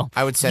in that film.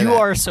 I would say you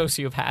are a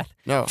sociopath.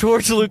 No,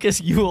 George Lucas,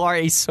 you are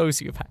a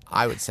sociopath.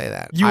 I would say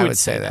that. You would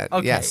say that.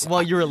 Okay. Yes.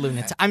 Well, you're a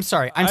lunatic. I'm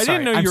sorry. I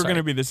didn't know you were going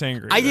to be this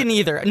angry. I didn't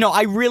either. No,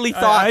 I really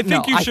thought. I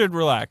think you should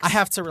relax. I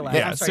have to relax.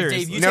 Yeah, I'm sorry,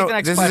 seriously. Dave. You take the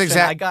next question.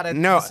 I got it.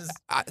 No,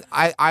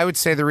 I would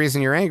say the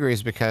reason you're angry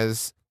is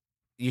because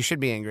you should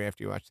be angry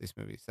after you watch these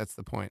movies. That's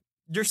the point.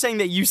 You're saying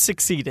that you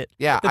succeeded.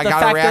 Yeah, I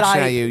got a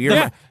reaction out of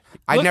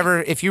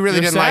you. If you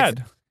really didn't like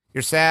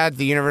You're sad.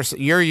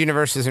 Your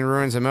universe is in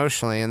ruins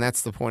emotionally, and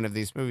that's the point of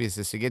these movies,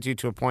 is to get you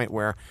to a point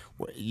where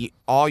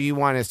all you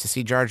want is to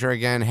see Jar Jar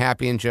again,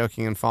 happy and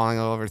joking and falling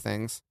all over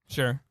things.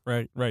 Sure,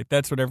 right.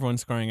 That's what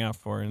everyone's crying out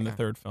for in the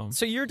third film.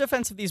 So your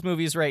defense of these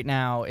movies right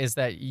now is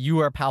that you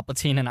are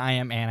Palpatine and I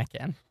am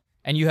Anakin,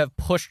 and you have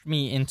pushed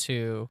me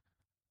into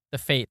the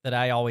fate that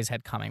I always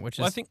had coming, which is...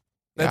 Well, I think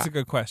that's a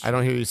good question. I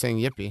don't hear you saying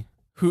yippee.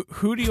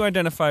 Who do you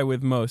identify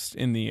with most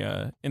in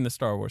the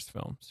Star Wars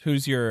films?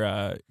 Who's your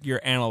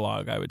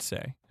analog? I would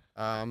say.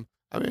 I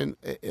mean,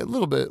 a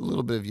little bit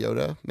of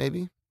Yoda,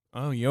 maybe.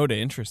 Oh, Yoda,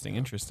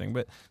 interesting.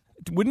 But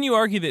wouldn't you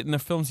argue that in the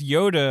films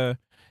Yoda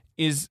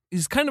is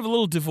kind of a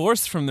little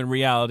divorced from the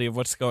reality of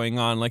what's going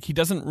on? Like, he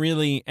doesn't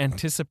really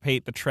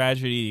anticipate the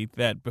tragedy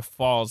that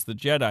befalls the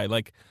Jedi.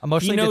 Like,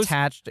 emotionally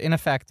detached,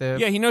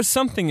 ineffective. Yeah, he knows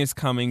something is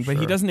coming, but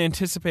he doesn't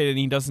anticipate it, and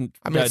he doesn't.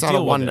 I mean, it's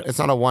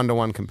not a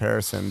one-to-one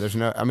comparison. There's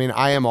no. I mean,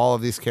 I am all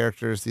of these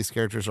characters. These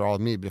characters are all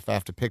of me. But if I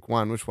have to pick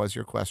one, which was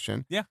your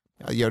question,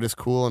 Yoda's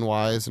cool and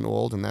wise and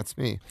old, and that's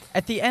me.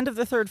 At the end of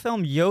the third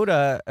film,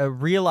 Yoda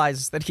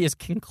realizes that he has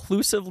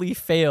conclusively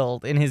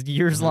failed in his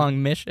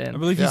years-long mission. I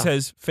believe he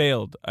says,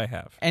 "Failed, I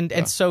have."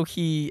 And so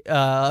he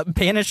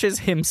banishes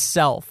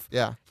himself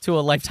to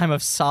a lifetime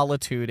of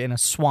solitude in a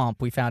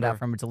swamp, we found out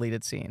from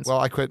deleted scenes. Well,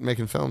 I quit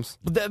making films.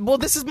 Well,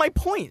 this is my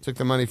point. Took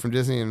the money from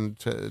Disney and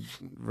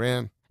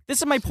ran.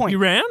 This is my point. You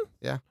ran?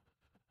 Yeah.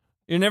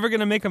 You're never going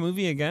to make a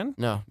movie again?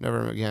 No,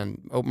 never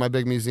again. Open my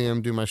big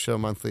museum, do my show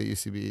monthly at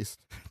UCB East.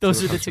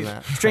 Those are the two.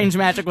 Strange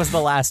Magic was the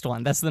last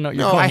one. That's the note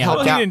you're I calling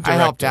helped out. I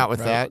helped out with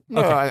that.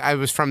 No, I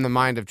was from the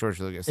mind of George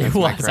Lucas. That's It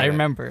was, I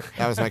remember.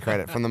 That was my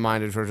credit, from the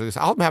mind of George Lucas.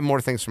 I'll have more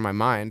things from my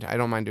mind. I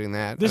don't mind doing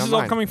that. This is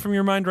all coming from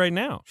your mind right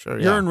now. Sure,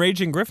 You're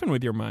enraging Griffin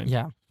with your mind.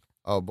 Yeah.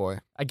 Oh, boy.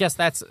 I guess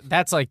that's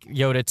like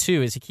Yoda,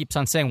 too, is he keeps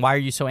on saying, why are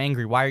you so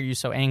angry? Why are you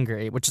so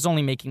angry? Which is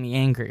only making me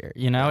angrier,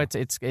 you know?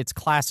 Yeah. It's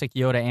classic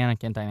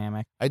Yoda-Anakin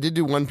dynamic. I did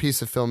do one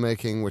piece of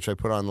filmmaking, which I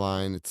put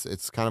online.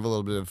 It's kind of a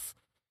little bit of,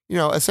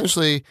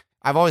 essentially,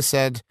 I've always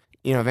said,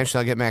 eventually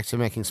I'll get back to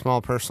making small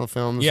personal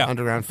films,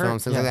 underground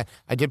films, things like that.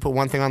 I did put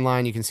one thing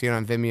online. You can see it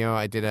on Vimeo.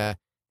 I did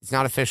it's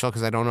not official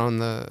because I don't own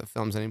the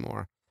films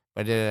anymore,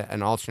 but I did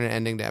an alternate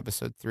ending to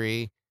episode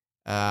 3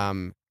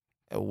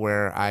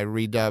 where I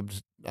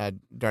redubbed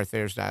Darth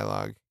Vader's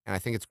dialogue, and I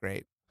think it's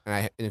great. And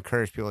I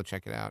encourage people to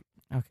check it out.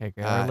 Okay,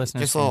 great. Our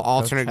listeners just a little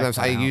alternate glimpse.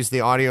 I used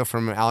the audio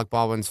from Alec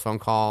Baldwin's phone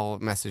call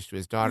message to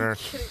his daughter.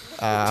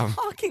 What are you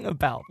talking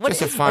about?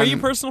 Are you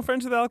personal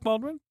friends with Alec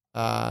Baldwin?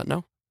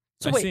 No.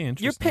 So wait,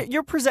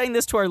 you're presenting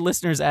this to our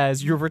listeners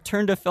as your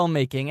return to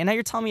filmmaking, and now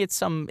you're telling me it's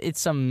some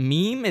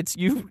meme? It's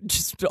you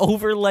just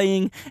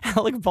overlaying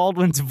Alec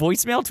Baldwin's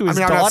voicemail to his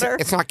daughter?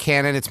 It's not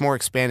canon. It's more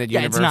expanded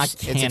universe. It's not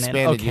canon. It's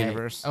expanded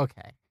universe.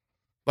 Okay.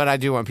 But I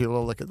do want people to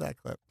look at that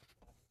clip.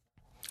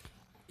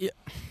 Yeah.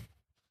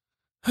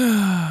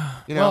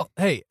 Well,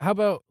 hey, how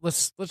about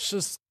let's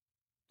just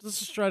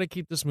try to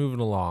keep this moving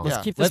along.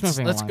 Let's keep this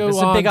moving along. Let's go this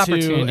is on a big to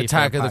opportunity.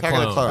 Attack of the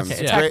Clones.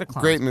 Okay, Attack of the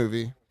Clones. Great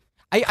movie.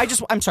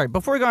 I'm sorry.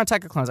 Before we go on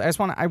Attack of the Clones, I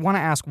want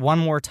to ask one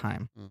more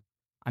time.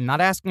 I'm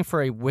not asking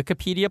for a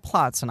Wikipedia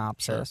plot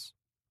synopsis.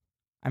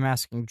 Sure. I'm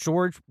asking,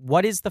 George,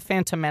 what is the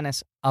Phantom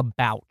Menace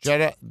about?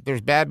 Jedi,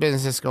 there's bad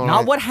business going on.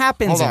 Not what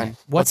happens in it.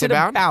 What's it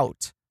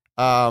about?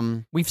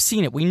 We've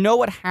seen it. We know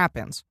what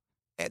happens.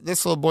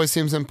 This little boy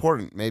seems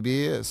important. Maybe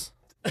he is.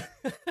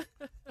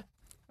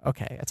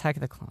 Okay, Attack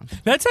of the Clones.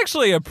 That's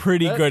actually a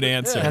pretty good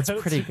answer. Yeah,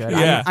 that's pretty good.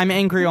 Yeah. I'm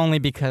angry only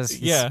because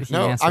he answered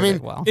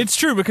it well. It's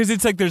true because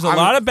it's like there's a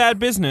lot of bad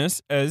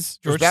business, as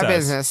George says. Bad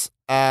business.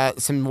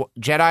 Some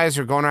Jedis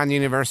are going around the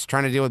universe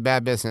trying to deal with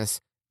bad business.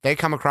 They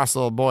come across a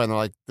little boy and they're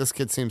like, this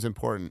kid seems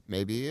important.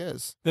 Maybe he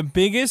is. The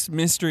biggest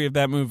mystery of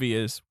that movie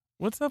is,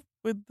 what's up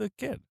with the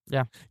kid?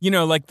 Yeah.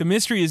 Like the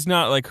mystery is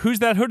not like, who's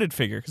that hooded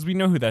figure? Because we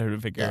know who that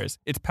hooded figure is.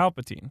 It's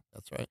Palpatine.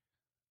 That's right.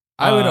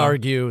 I would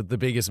argue the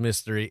biggest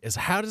mystery is,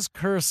 how does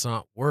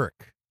Coruscant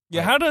work?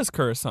 Yeah, how does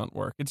Coruscant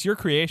work? It's your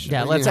creation.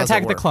 Yeah, let's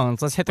attack the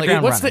clones. Let's hit the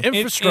ground what's running. the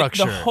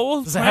infrastructure? The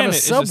whole does it have a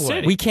subway? is a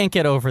city. We can't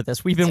get over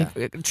this. We've been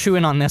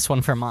chewing on this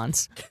one for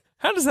months.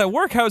 How does that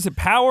work? How is it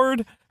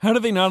powered? How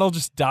do they not all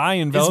just die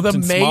enveloped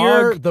in smog? Is the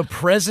mayor the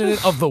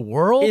president of the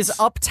world? Is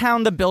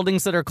uptown the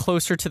buildings that are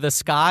closer to the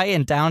sky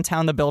and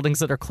downtown the buildings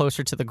that are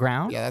closer to the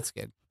ground? Yeah, that's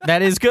good.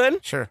 That is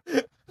good? Sure.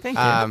 Thank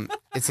you.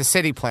 It's a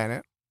city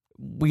planet.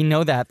 We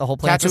know that. The whole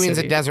planet's Tatooine's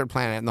a desert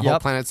planet, and the whole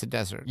planet's a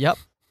desert. Yep.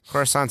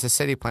 Coruscant's a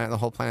city planet, and the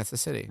whole planet's a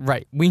city.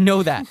 Right. We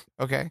know that.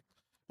 Okay.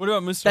 What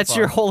about Mr. That's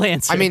your whole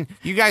answer. I mean,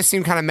 you guys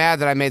seem kind of mad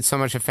that I made so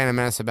much of Phantom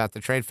Menace about the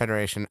Trade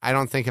Federation. I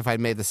don't think if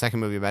I'd made the second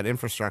movie about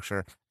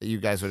infrastructure that you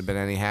guys would have been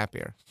any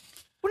happier.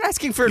 We're not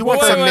asking for... Wait.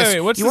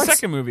 What's the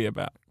second movie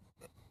about?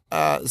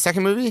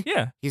 Second movie?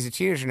 Yeah. He's a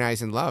teenager now.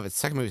 He's in love. The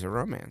second movie's a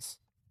romance.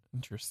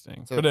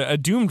 Interesting. So, but a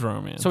doomed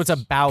romance. So it's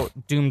about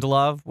doomed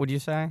love, would you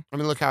say? I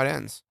mean, look how it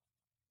ends.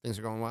 Things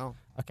are going well.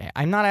 Okay,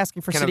 I'm not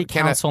asking for city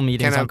council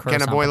meetings on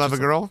Coruscant. Can a boy love a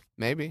girl?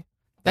 Maybe.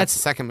 That's the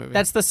second movie.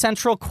 That's the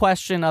central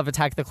question of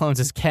Attack of the Clones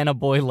is, can a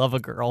boy love a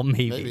girl?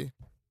 Maybe.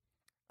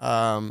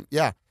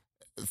 Yeah.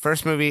 The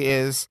first movie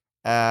is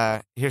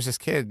here's this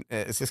kid.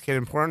 Is this kid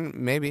important?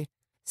 Maybe.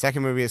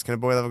 Second movie is, can a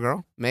boy love a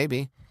girl?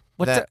 Maybe.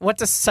 What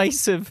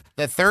decisive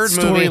the third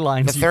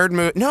storyline? The third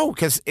movie. No,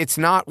 because it's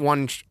not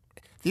one.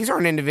 These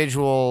aren't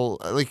individual.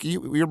 Like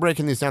you're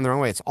breaking these down the wrong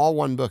way. It's all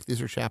one book.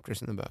 These are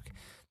chapters in the book.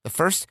 The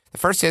first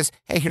is,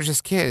 hey, here's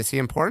this kid. Is he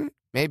important?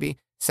 Maybe.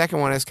 Second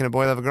one is, can a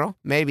boy love a girl?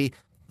 Maybe.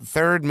 The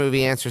third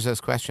movie answers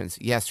those questions.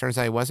 Yes, turns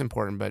out he was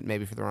important, but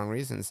maybe for the wrong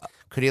reasons.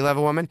 Could he love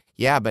a woman?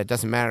 Yeah, but it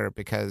doesn't matter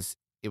because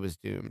it was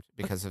doomed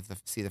because of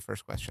the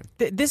first question.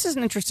 This is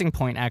an interesting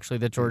point, actually,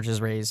 that George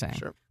is raising,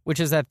 sure. Which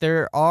is that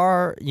there's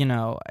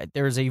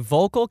a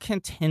vocal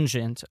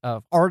contingent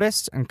of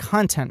artists and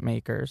content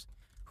makers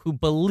who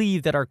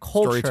believe that our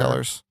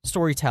culture...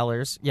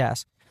 Storytellers,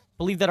 yes.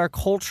 Believe that our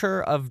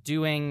culture of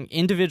doing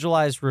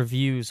individualized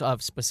reviews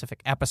of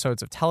specific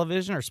episodes of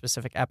television or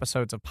specific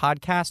episodes of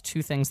podcasts,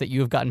 two things that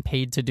you have gotten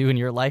paid to do in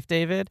your life,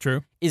 David,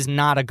 True. Is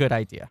not a good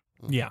idea.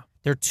 Yeah.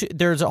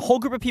 There's a whole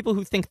group of people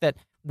who think that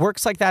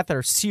works like that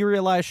are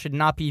serialized should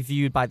not be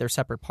viewed by their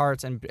separate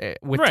parts and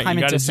with time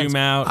and distance, zoom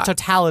out.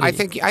 Totality. I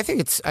think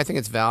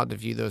it's valid to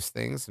view those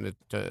things, and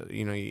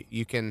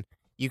you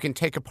can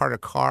take apart a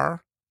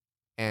car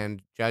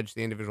and judge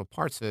the individual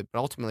parts of it, but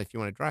ultimately, if you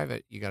want to drive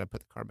it, you got to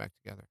put the car back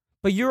together.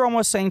 But you're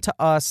almost saying to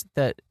us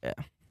that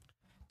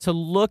to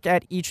look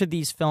at each of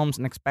these films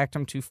and expect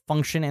them to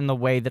function in the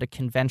way that a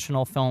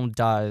conventional film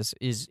does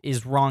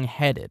is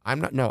wrong-headed.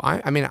 I'm not. No,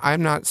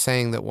 I'm not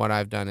saying that what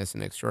I've done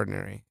isn't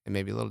extraordinary. It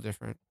may be a little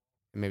different,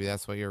 and maybe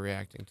that's what you're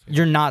reacting to.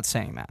 You're not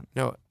saying that.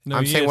 No,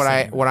 I'm saying what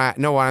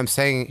I'm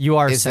saying. You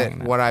are is saying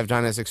that what I've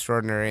done is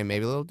extraordinary and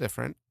maybe a little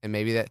different, and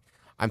maybe that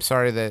I'm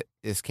sorry that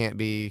this can't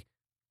be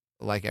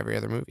like every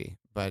other movie,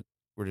 but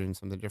we're doing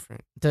something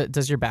different.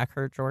 Does your back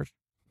hurt, George?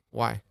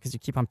 Why? Because you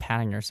keep on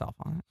patting yourself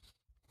on it.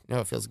 No,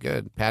 it feels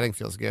good. Patting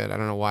feels good. I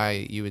don't know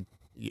why you would.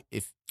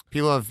 If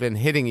people have been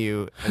hitting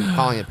you and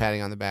calling it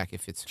patting on the back,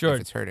 if it's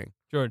hurting.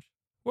 George,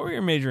 what were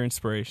your major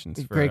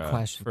inspirations? Great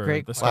question. For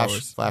Great the question. Star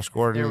Wars? Flash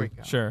Gordon. There we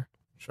go. Sure.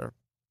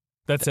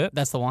 That's it.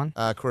 That's the one.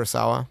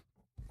 Kurosawa.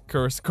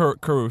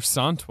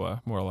 Coruscant,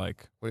 more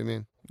like. What do you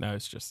mean? No,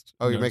 it's just.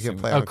 Oh, you're making a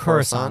play on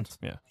Coruscant.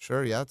 Yeah.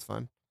 Sure. Yeah, that's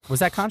fun.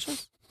 Was that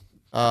conscious?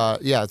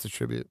 Yeah, it's a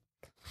tribute.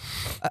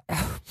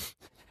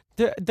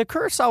 The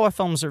Kurosawa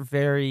films are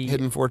very...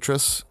 Hidden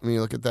Fortress, when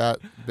you look at that,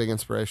 big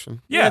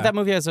inspiration. Yeah, that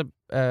movie has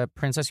a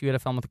princess. You had a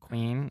film with the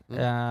queen.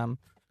 Mm-hmm.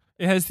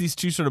 It has these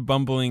two sort of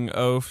bumbling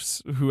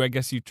oafs who I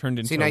guess you turned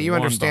into. See, now you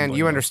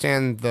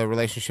understand the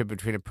relationship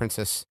between a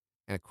princess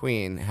and a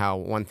queen, how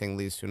one thing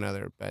leads to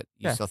another, but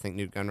you still think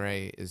Newt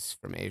Gunray is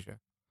from Asia.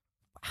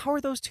 How are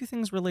those two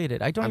things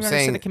related? I don't even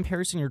understand the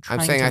comparison you're trying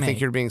to make. I'm saying I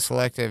think you're being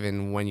selective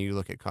in when you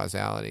look at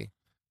causality.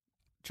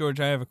 George,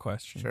 I have a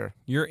question. Sure.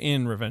 You're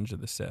in Revenge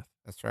of the Sith.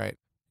 That's right.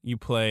 You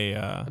play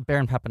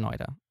Baron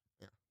Papanoida.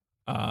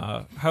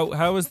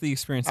 How was the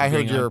experience? I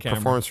heard your camera?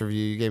 Performance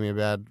review. You gave me a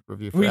bad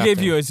review. For we acting.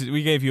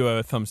 gave you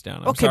a thumbs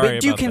down. I'm okay, sorry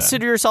but do you about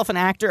consider yourself an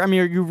actor? I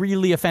mean, are you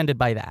really offended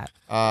by that?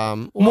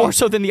 Well, more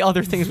so than the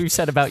other things we've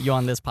said about you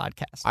on this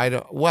podcast. I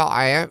don't. Well,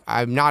 I am.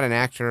 I'm not an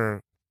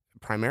actor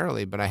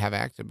primarily, but I have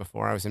acted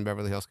before. I was in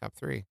Beverly Hills Cop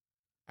 3.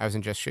 I was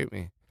in Just Shoot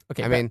Me.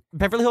 Okay, I mean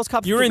Beverly Hills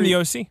Cop. You were 3, in the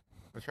OC.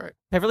 That's right.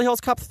 Beverly Hills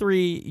Cop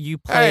 3. You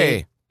played.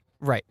 Hey.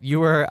 Right. You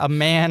were a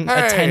man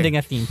attending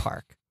a theme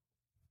park.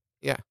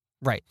 Yeah.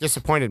 Right.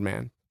 Disappointed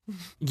man.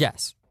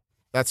 Yes.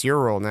 That's your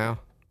role now.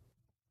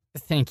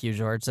 Thank you,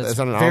 George. That's is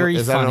that very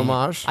is funny. that an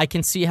homage? I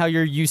can see how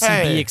your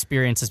UCB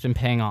experience has been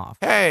paying off.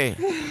 Hey.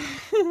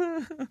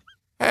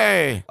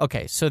 Hey.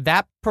 Okay, so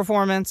that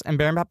performance and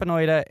Baron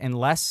Papanoida,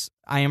 unless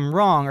I am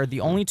wrong, are the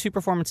only two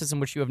performances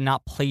in which you have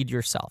not played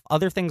yourself.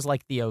 Other things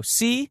like the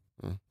OC,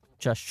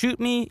 Just Shoot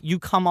Me, you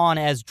come on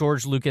as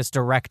George Lucas,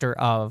 director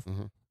of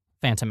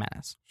Phantom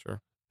Menace.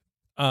 Sure.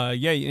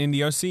 Yeah, in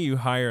the OC, you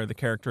hire the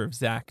character of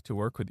Zach to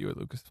work with you at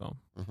Lucasfilm.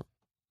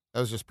 That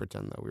was just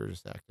pretend, though. We were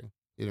just acting.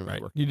 You didn't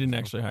really work. You didn't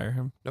actually hire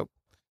him. Nope.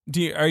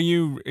 Are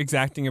you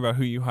exacting about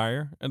who you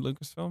hire at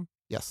Lucasfilm?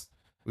 Yes.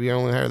 We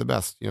only hire the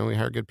best. We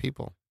hire good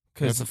people.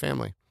 It's a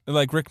family.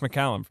 Like Rick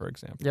McCallum, for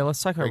example. Yeah,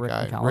 let's talk about Great Rick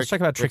guy. McCallum. Let's talk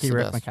about Tricky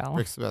Rick Rick's McCallum.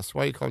 Rick's the best.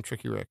 Why do you call him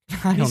Tricky Rick?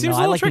 I don't seems know. a I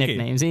little like tricky.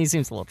 nicknames. He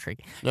seems a little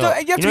tricky. No. You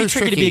have to be who's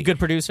tricky to be a good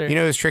producer. You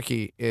know who's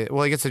tricky?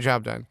 Well, he gets the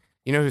job done.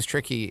 You know who's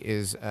tricky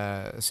is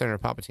Senator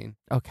Palpatine.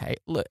 Okay.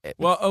 Look,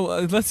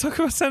 Well, let's talk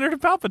about Senator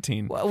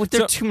Palpatine. well,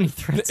 there are too many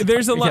threats.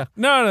 There's a lot. Yeah.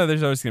 No,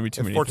 there's always going to be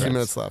too many 14 threats.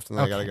 minutes left, and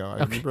then I Okay. gotta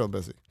go. I'm real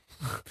busy.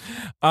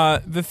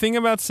 The thing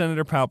about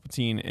Senator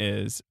Palpatine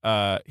is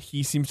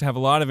he seems to have a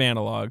lot of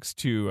analogs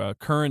to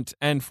current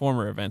and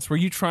former events. Were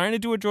you trying to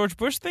do a George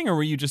Bush thing, or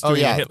were you just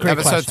doing a Hitler?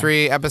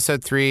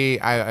 Episode 3,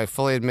 I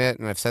fully admit,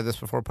 and I've said this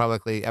before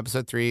publicly,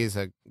 Episode 3 is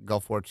a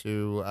Gulf War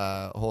II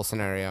whole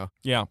scenario.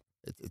 Yeah.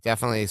 It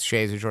definitely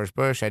shades of George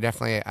Bush.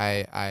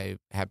 I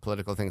have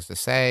political things to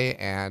say,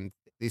 and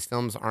these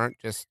films aren't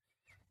just...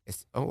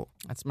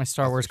 That's my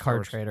Star Wars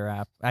card trader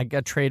app.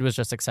 A trade was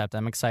just accepted.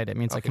 I'm excited. It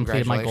means I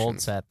completed my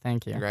gold set.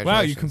 Thank you.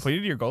 Wow, you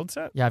completed your gold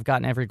set? Yeah, I've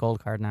gotten every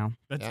gold card now.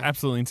 That's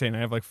absolutely insane. I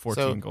have like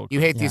 14 gold cards.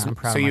 You hate these. I'm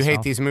proud So of you hate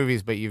myself. these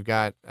movies, but you've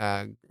got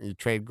you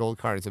trade gold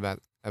cards about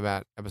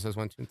about episodes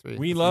 1, 2, and 3.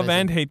 We love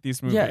and hate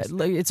these movies.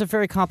 Yeah, it's a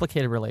very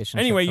complicated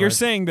relationship. Anyway, you're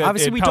saying that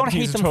obviously we don't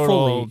hate Palpatine's them a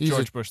total fully.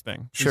 George Bush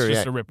thing. Sure, he's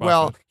just a rip-off.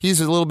 Well,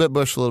 he's a little bit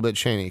Bush, a little bit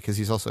Cheney, because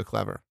he's also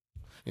clever.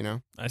 You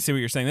know? I see what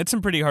you're saying. That's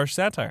some pretty harsh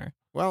satire.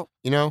 Well,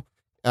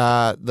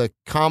 the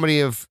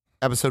comedy of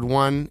episode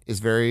 1 is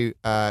very,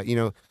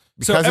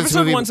 so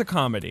episode 1's a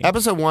comedy.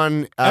 Episode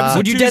 1...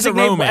 would you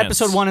designate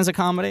episode 1 as a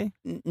comedy?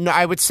 No,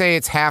 I would say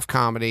it's half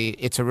comedy.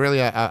 It's really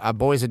a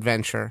boy's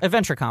adventure.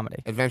 Adventure comedy.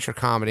 Adventure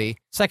comedy.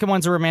 Second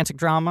one's a romantic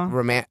drama.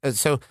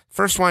 So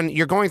first one,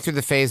 you're going through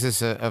the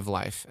phases of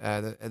life,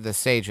 the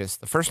stages.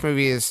 The first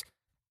movie is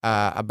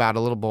about a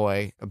little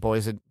boy, a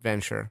boy's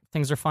adventure.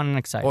 Things are fun and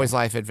exciting. Boy's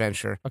life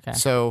adventure. Okay.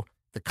 So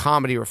the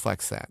comedy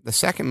reflects that. The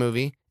second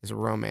movie is a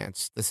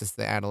romance. This is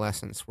the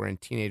adolescence. We're in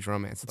teenage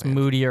romance. It's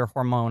moodier,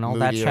 hormonal.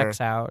 That checks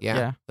out.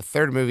 Yeah. The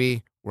third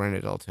movie, we're in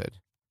adulthood.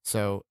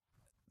 So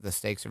the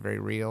stakes are very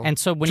real. And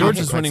so when George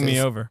is winning me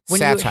over.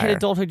 When you hit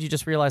adulthood, you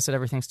just realize that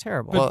everything's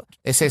terrible. Well,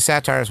 they say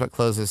satire is what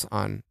closes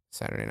on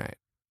Saturday night,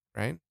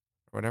 right?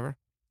 Or whatever.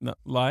 No,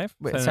 live?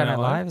 Wait, Saturday Night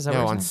Live? Is that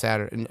no, what on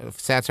Saturday.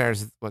 Satire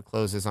is what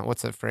closes on.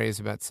 What's that phrase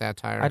about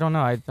satire? I don't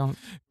know. I don't.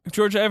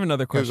 George, I have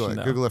another question.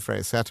 Google a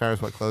phrase. Satire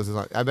is what closes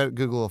on. I bet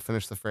Google will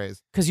finish the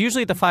phrase. Because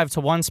usually the 5 to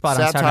 1 spot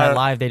on Saturday Night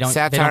Live, they don't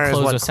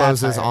close with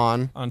closes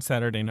satire. on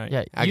Saturday night.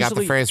 Yeah, I got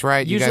the phrase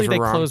right. You usually guys were they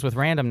wrong. close with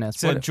randomness.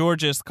 Said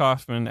Georges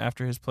Kaufman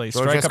after his play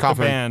Georges Strike Up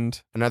Kaufman, the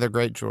Band. Another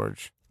great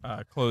George.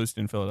 Closed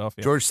in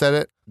Philadelphia. George said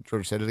it.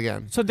 George said it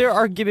again. So their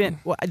argument,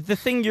 the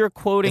thing you're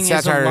quoting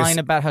is a line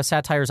about how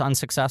satire is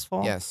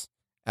unsuccessful? Yes.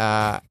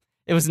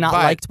 It was not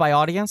liked by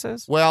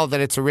audiences? Well,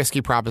 that it's a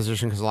risky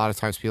proposition because a lot of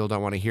times people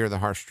don't want to hear the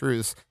harsh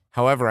truths.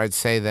 However, I'd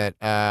say that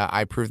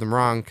I proved them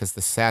wrong because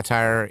the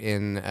satire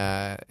in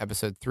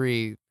episode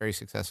 3 very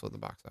successful at the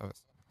box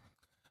office.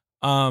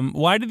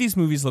 Why do these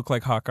movies look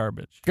like hot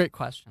garbage? Great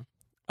question.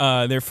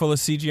 They're full of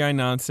CGI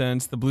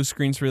nonsense. The blue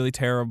screen's really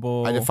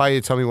terrible. I defy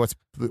you to tell me what's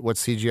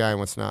CGI and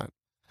what's not.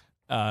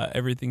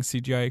 Everything's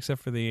CGI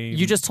except for the.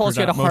 You just told us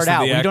you had a hard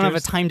out. We don't have a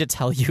time to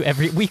tell you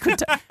we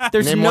could.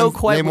 There's name no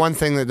question. Name one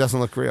thing that doesn't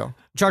look real.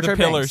 Jar Jar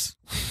the pillars.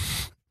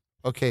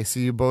 Okay, so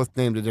you both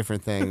named a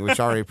different thing, which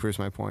already proves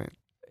my point.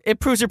 It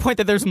proves your point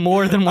that there's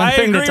more than one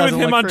thing that doesn't look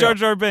real. I agree with him on Jar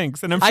Jar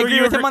Binks, and I'm sure I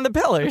agree with him on the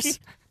pillars.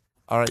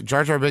 All right,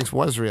 Jar Jar Binks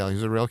was real.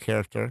 He's a real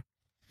character.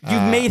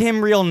 You've made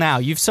him real now.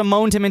 You've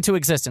summoned him into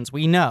existence.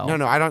 We know.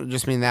 No, I don't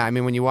just mean that. I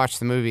mean, when you watch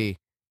the movie,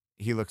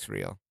 he looks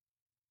real.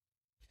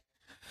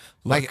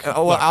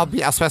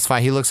 I'll specify.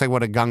 He looks like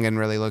what a Gungan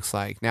really looks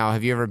like. Now,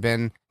 have you ever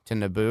been to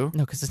Naboo?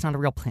 No, because it's not a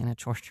real planet,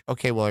 George.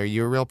 Okay, well, are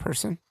you a real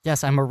person?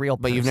 Yes, I'm a real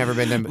person. But you've never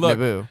been to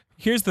Naboo.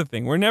 Here's the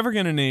thing. We're never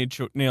going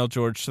to nail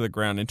George to the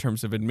ground in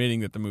terms of admitting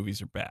that the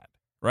movies are bad,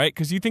 right?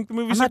 Because you think the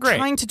movies are great. I'm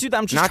not trying to do that.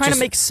 I'm just trying to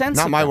make sense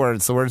of Not my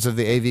words, the words of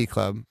the AV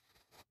Club.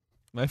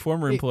 My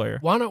former employer.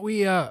 Why don't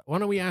we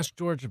ask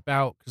George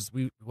about, because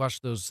we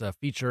watched those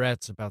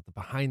featurettes about the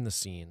behind the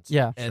scenes.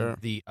 Yeah. And sure.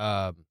 the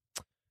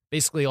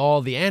basically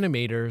all the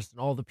animators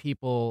and all the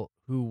people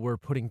who were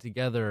putting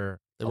together.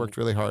 They worked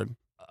really hard.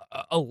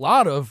 A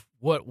lot of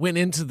what went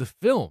into the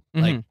film,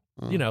 Mhm.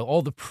 like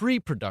all the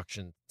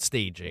pre-production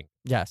staging.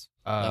 Yes.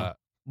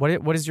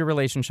 What is your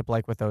relationship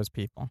like with those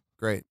people?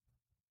 Great.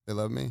 They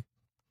love me.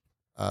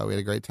 We had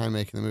a great time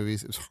making the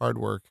movies. It was hard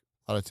work,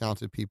 a lot of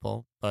talented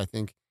people, but I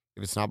think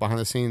if it's not behind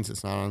the scenes,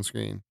 it's not on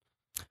screen.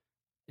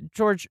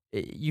 George,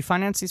 you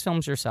finance these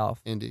films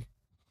yourself. Indie.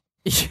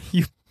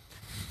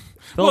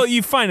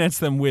 You finance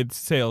them with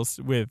sales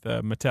with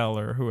Mattel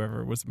or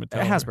whoever was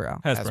Mattel.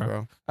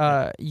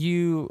 Hasbro.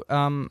 You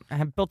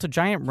have built a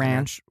giant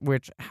ranch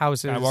which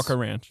houses Skywalker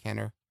Ranch.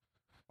 Kenner.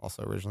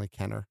 Also originally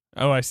Kenner.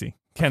 Oh, I see.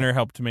 Kenner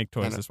helped to make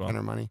toys as well.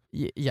 Kenner money.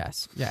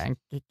 Yes. Yeah,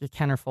 and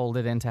Kenner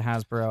folded into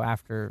Hasbro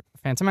after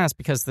Phantom Menace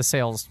because the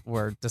sales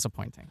were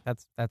disappointing.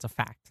 That's a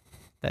fact.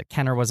 That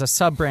Kenner was a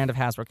sub-brand of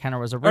Hasbro. Kenner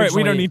was originally... All right,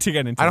 we don't need to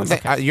get into I don't this.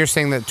 think you're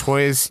saying that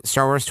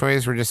Star Wars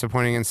toys were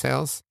disappointing in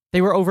sales?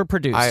 They were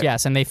overproduced,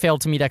 yes, and they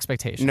failed to meet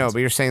expectations. No, but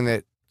you're saying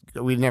that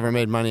we never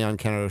made money on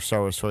Kenner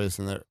Star Wars toys,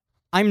 and that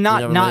I'm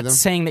not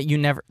saying that you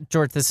never,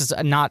 George. This is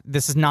not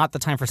the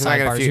time for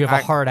sidebars. You have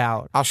a hard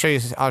out. I'll show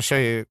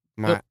you.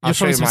 My. You'll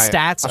show me some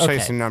stats. I'll show you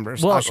some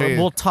numbers.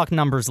 We'll talk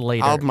numbers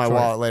later. I'll open my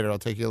wallet later. I'll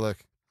take you a look.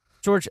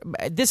 George,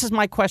 this is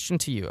my question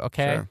to you.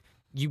 Okay. Sure.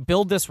 You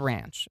build this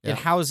ranch. Yeah. It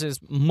houses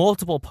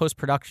multiple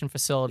post-production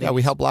facilities. Yeah,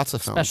 we help lots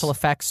of films. Special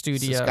effects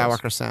studios.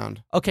 Skywalker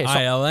Sound. Okay, so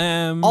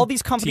ILM, all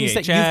these companies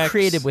THX. that you've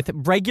created with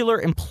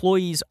regular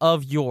employees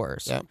of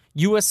yours, Yep.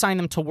 you assign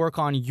them to work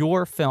on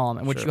your film,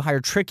 in which Sure. you hire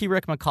Tricky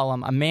Rick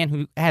McCullum, a man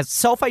who has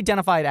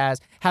self-identified as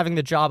having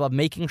the job of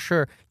making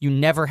sure he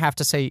never has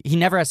to say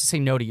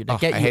no to you, to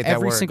get I you hate that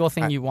every word. single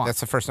thing you want. That's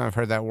the first time I've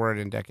heard that word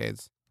in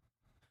decades.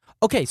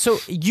 Okay, so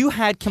you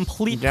had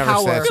complete Never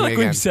power said I it feel like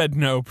again. we've said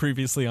no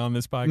previously on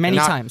this podcast. many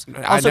Not- times.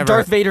 I Also, never-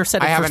 Darth Vader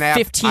said I it have for an app-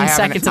 15 I have an-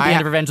 seconds at I the end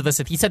have- of Revenge of the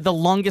Sith. He said the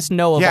longest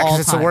no of Yeah, all because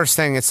it's time. the worst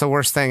thing. It's the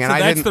worst thing. And So I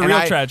that's didn't. the and real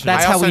I- tragedy.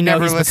 That's I how also we know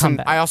never he's the listened.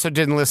 comeback. I also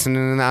didn't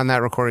listen on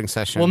that recording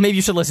session. Well, maybe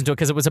you should listen to it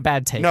because it was a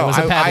bad take. No, it was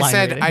a bad I line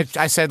said reading.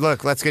 I said,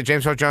 look, let's get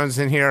James Earl Jones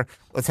in here.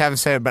 let's have him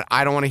say it, but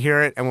I don't want to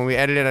hear it. And when we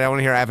edit it, I don't want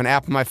to hear it. I have an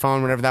app on my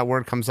phone. Whenever that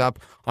word comes up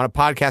on a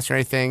podcast or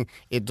anything,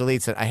 it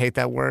deletes it. I hate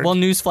that word. Well,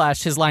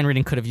 newsflash, his line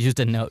reading could have used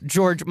a note.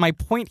 George, my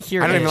point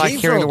here I don't even like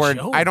hearing the word.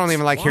 I don't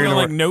even like hearing the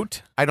word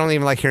note. I don't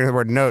even like hearing the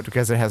word note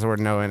because it has the word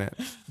no in it.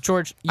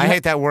 George, I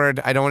hate that word.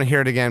 I don't want to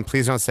hear it again.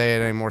 Please don't say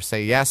it anymore.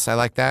 Say yes. I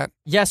like that.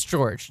 Yes,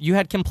 George. You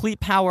had complete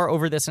power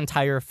over this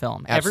entire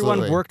film. Absolutely.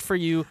 Everyone worked for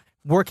you.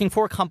 Working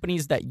for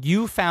companies that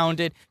you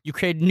founded. You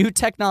created new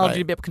technology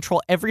to be able to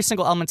control every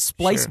single element,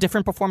 splice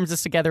different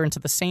performances together into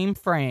the same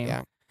frame.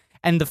 Yeah.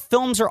 And the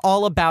films are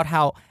all about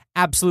how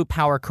absolute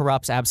power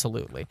corrupts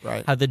absolutely.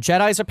 Right. How the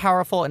Jedis are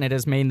powerful and it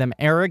has made them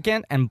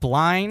arrogant and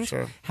blind.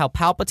 Sure. How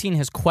Palpatine,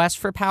 his quest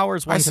for power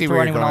is one to see throw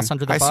where anyone you're else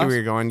under the I bus. see where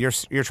you're going.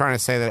 You're trying to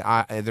say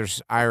that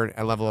there's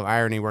a level of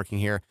irony working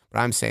here, but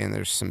I'm saying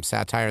there's some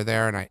satire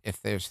there, and if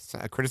there's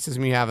a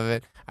criticism you have of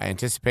it, I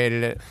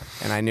anticipated it,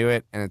 and I knew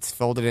it, and it's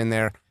folded in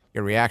there.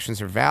 Your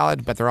reactions are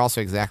valid, but they're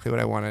also exactly what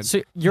I wanted.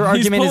 So your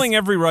argument He's pulling is,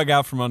 every rug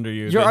out from under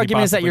you. Your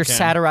argument is that you're can.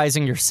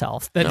 satirizing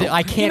yourself. That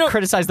I can't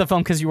criticize the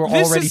film because you were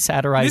already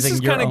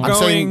satirizing your own. I'm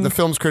saying the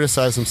films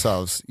criticize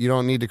themselves. You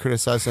don't need to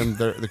criticize them.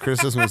 The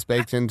criticism is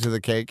baked into the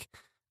cake.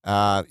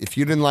 If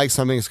you didn't like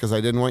something, it's because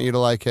I didn't want you to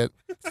like it.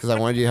 It's because I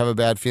wanted you to have a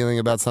bad feeling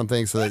about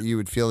something so that you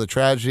would feel the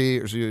tragedy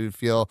or so you would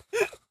feel...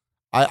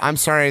 I'm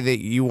sorry that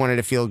you wanted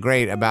to feel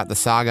great about the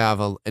saga of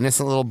an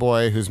innocent little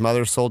boy whose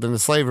mother sold into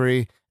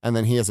slavery and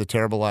then he has a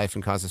terrible life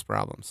and causes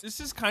problems. This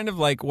is kind of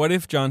like, what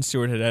if Jon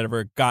Stewart had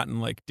ever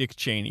gotten like Dick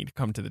Cheney to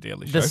come to the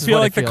Daily Show? This I feel is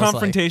what like it the feels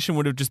confrontation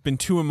would have just been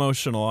too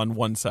emotional on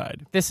one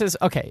side. This is,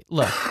 okay,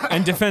 look.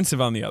 And defensive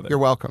on the other. You're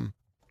welcome.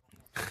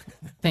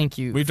 Thank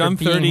you. We've for done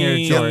being 30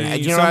 here,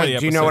 George.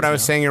 Do you know what I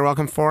was saying you're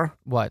welcome for?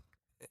 What?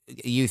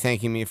 You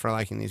thanking me for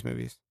liking these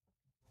movies.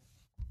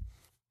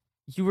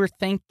 You were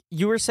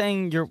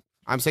saying you're...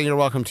 I'm saying you're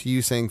welcome to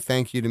you saying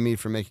thank you to me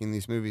for making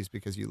these movies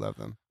because you love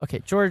them. Okay,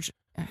 George...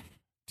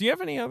 Do you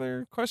have any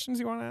other questions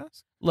you want to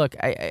ask? Look,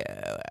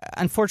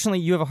 unfortunately,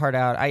 you have a heart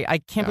out. I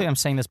can't believe I'm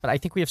saying this, but I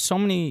think we have so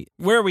many...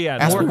 Where are we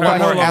at? Ask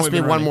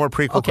me one more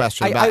prequel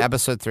question about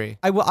episode 3.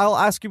 I'll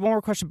ask you one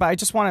more question, but I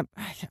just want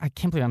to... I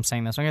can't believe I'm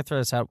saying this. I'm going to throw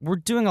this out. We're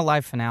doing a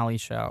live finale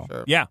show.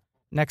 Sure. Yeah.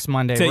 Next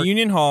Monday. It's at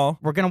Union Hall.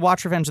 We're going to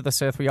watch Revenge of the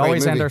Sith. We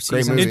always end our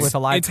seasons with a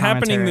live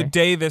commentary. Happening the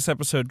day this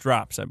episode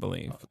drops, I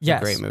believe.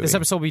 Yes. Great movie. This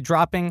episode will be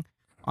dropping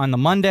on the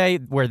Monday.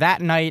 We're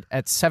that night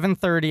at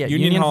 7:30 at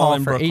Union Hall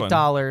for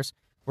 $8.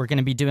 We're going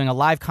to be doing a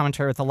live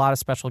commentary with a lot of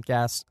special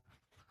guests.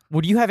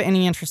 Would you have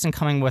any interest in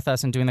coming with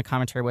us and doing the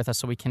commentary with us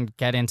so we can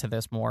get into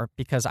this more?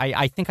 Because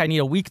I think I need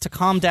a week to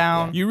calm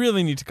down. You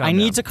really need to calm down. I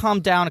need to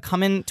calm down,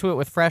 come into it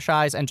with fresh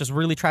eyes, and just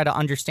really try to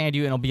understand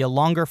you. And it'll be a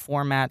longer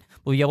format.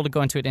 We'll be able to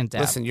go into it in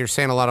depth. Listen, you're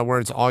saying a lot of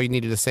words. All you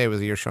needed to say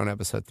was you're showing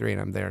episode 3,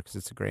 and I'm there because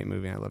it's a great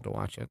movie and I love to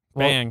watch it.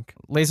 Well, Bang.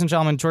 Ladies and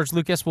gentlemen, George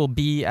Lucas will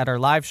be at our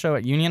live show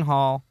at Union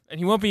Hall. And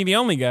he won't be the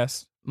only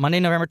guest.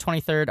 Monday, November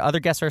 23rd. Other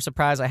guests are a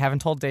surprise. I haven't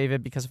told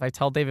David because if I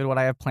tell David what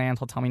I have planned,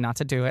 he'll tell me not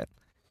to do it.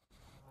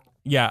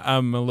 Yeah,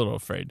 I'm a little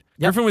afraid.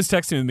 Yep. Griffin was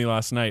texting with me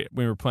last night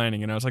when we were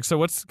planning, and I was like, so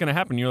what's going to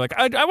happen? You're like,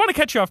 I want to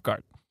catch you off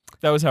guard.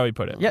 That was how he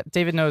put it. Yep,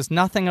 David knows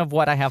nothing of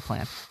what I have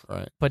planned.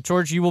 Right. But,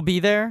 George, you will be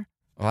there.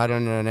 Well, I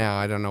don't know now.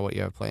 I don't know what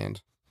you have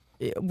planned.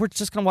 We're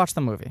just going to watch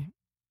the movie.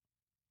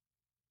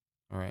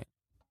 All right.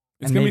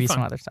 It's and going to maybe be fun.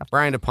 some other stuff.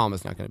 Brian De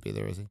Palma's not going to be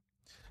there, is he?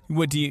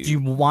 What do you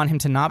want him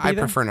to not be I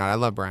there? prefer not. I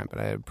love Brian, but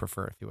I would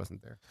prefer if he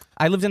wasn't there.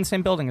 I lived in the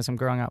same building as him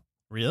growing up.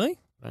 Really?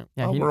 Right.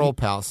 Yeah, we're old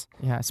pals.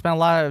 Yeah, I spent a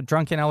lot of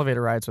drunken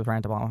elevator rides with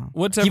Brian De Palma.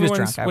 What's he was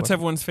drunk. What's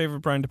everyone's favorite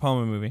Brian De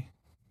Palma movie?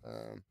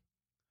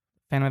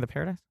 Phantom of the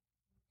Paradise?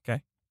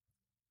 Okay.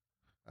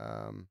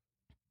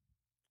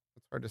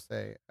 It's hard to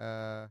say.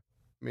 I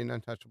mean,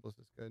 Untouchables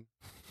is good.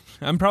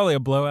 I'm probably a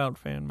Blowout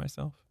fan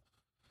myself.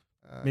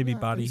 Maybe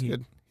Body Heat.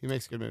 Good. He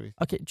makes good movies.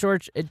 Okay,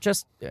 George, it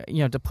just,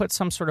 to put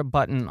some sort of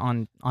button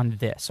on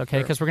this, okay?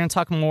 Because we're going to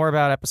talk more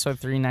about episode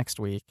 3 next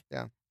week.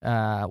 Yeah.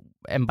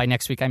 And by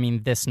next week, I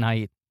mean this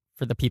night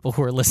for the people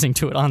who are listening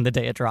to it on the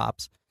day it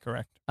drops.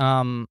 Correct.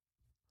 I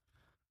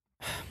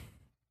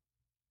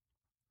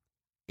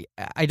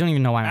don't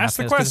even know why I'm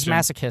asking this because it's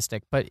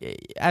masochistic. But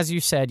as you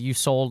said, you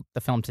sold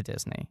the film to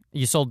Disney.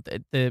 You sold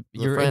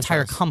your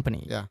entire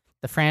company. Yeah.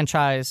 The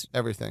franchise.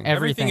 Everything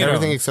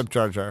except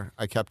Jar Jar.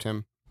 I kept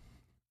him.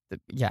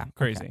 Yeah.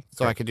 Crazy. Okay.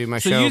 So I could do my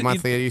show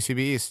monthly at UCB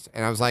East.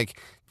 And I was like,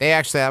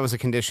 that was a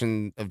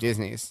condition of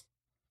Disney's.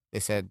 They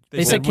said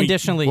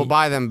conditionally. We'll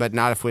buy them, but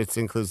not if it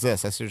includes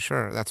this. I said,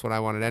 sure. That's what I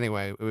wanted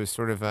anyway. It was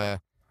sort of it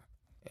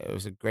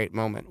was a great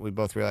moment. We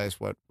both realized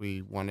what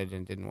we wanted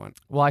and didn't want.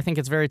 Well, I think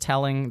it's very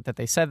telling that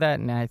they said that,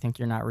 and I think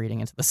you're not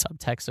reading into the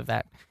subtext of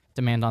that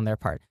demand on their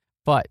part.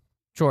 But,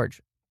 George,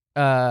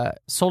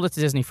 sold it to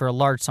Disney for a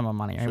large sum of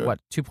money. Sure. Right? What,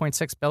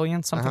 $2.6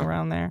 billion, something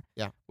around there?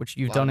 Yeah. Which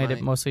you've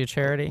donated mostly to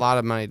charity? A lot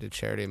of money to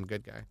charity. I'm a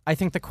good guy. I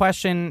think the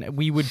question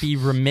we would be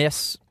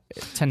remiss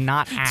to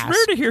not ask. It's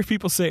rare to hear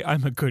people say,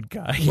 I'm a good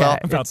guy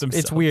about themselves.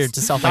 It's weird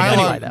to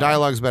self-identify that.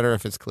 Dialogue's better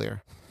if it's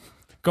clear.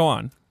 Go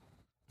on.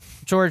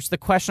 George, the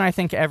question I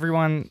think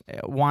everyone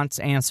wants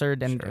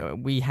answered,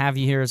 and we have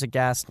you here as a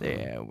guest.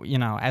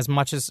 As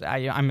much as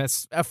I'm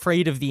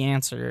afraid of the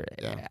answer,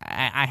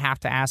 I have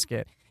to ask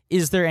it.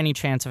 Is there any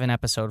chance of an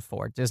episode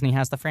 4? Disney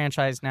has the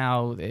franchise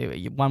now.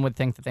 One would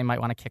think that they might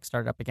want to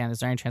kickstart it up again. Is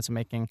there any chance of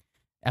making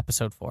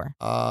episode 4?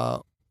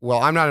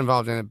 Well, I'm not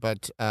involved in it,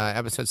 but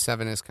episode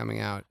 7 is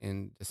coming out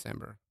in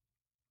December.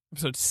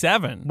 Episode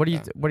 7? What do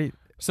you?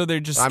 So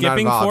they're just I'm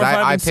skipping 4,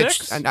 5, and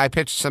 6? I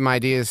pitched some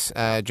ideas.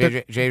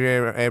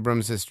 J.J.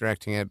 Abrams is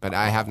directing it, but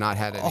I have not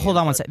had it. Hold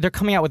on one second. They're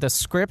coming out with a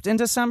script in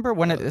December?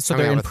 So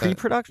they're in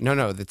pre-production?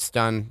 No, it's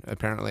done,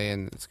 apparently,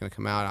 and it's going to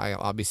come out.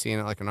 I'll be seeing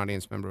it like an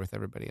audience member with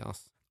everybody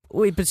else.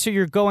 Wait, but so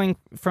you're going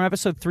from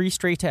episode 3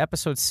 straight to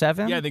episode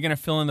 7? Yeah, they're going to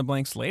fill in the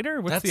blanks later?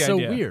 What's the idea?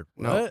 idea? That's so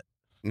weird.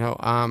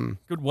 No.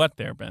 Good what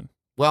there, Ben?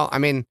 Well, I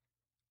mean...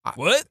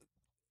 What?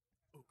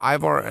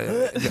 I've already...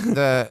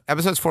 the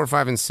episodes 4,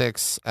 5, and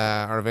 6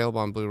 are available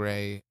on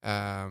Blu-ray.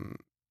 Those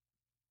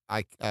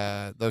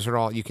are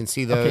all... You can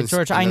see those. Okay,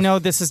 George, I know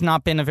this has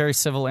not been a very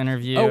civil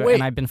interview,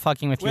 and I've been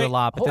fucking with you a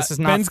lot, but this is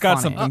not Ben's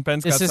got funny. something.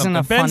 This isn't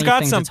a funny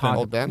thing to talk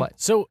Old Ben? about.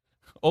 So,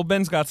 Old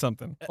Ben's got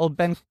something. Old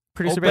Ben,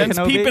 producer Old Ben's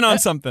Kenobi? peeping on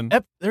something.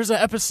 There's an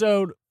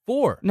episode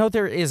 4. No,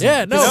 there isn't.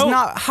 Yeah, no. This is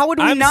not, how would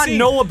we not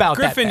know about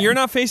that? Griffin, Ben? you're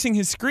not facing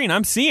his screen.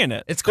 I'm seeing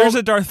it. There's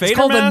a Darth Vader It's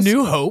called mask. A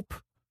New Hope.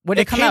 When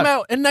it came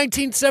out in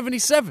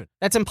 1977.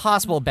 That's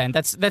impossible, Ben.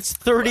 That's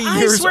 30 I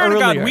years swear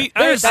earlier. to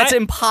God, that's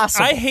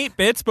impossible. I hate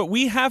bits, but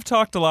we have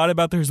talked a lot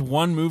about there's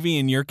one movie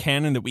in your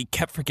canon that we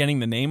kept forgetting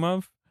the name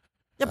of.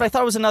 Yeah, but I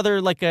thought it was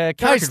another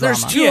character Guys,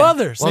 there's drama. 2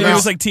 others. Well, it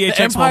was like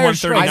THX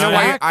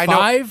 139. I know.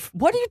 5.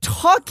 What are you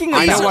talking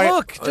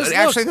about?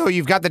 Actually, though,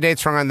 you've got the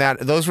dates wrong on that.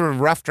 Those were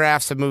rough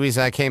drafts of movies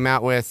that I came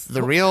out with.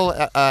 The real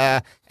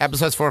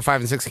episodes 4, 5,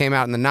 and 6 came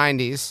out in the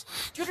 90s.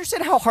 Do you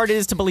understand how hard it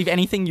is to believe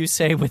anything you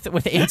say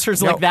with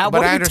answers like that? But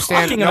what I are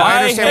understand. you talking No, about? I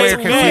understand why you're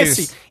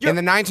confused. Messy. In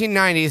the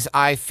 1990s,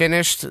 I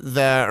finished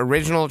the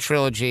original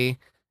trilogy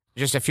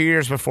just a few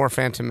years before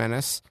Phantom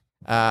Menace.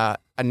 A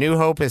New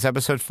Hope is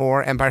episode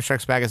 4. Empire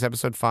Strikes Back is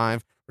episode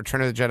 5.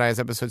 Return of the Jedi is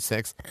episode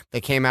 6.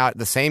 They came out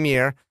the same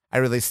year. I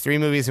released 3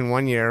 movies in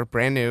 1 year,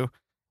 brand new,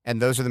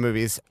 and those are the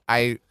movies.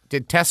 I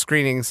did test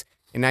screenings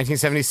in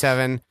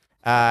 1977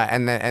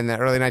 and the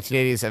early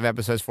 1980s of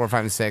episodes 4,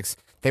 5, and 6.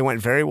 They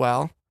went very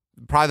well.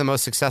 Probably the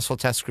most successful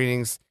test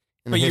screenings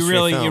in the history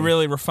of film. You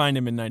really refined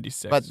them in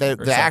 96. But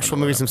the actual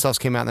movies themselves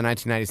came out in the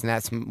 1990s, and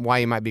that's why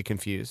you might be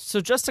confused. So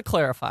just to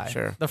clarify,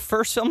 the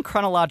first film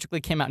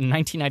chronologically came out in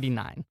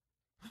 1999.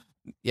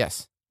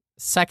 Yes.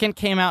 Second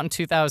came out in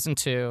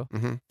 2002.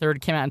 Mm-hmm.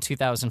 Third came out in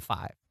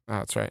 2005. Oh,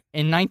 that's right.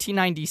 In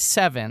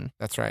 1997.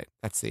 That's right.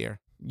 That's the year.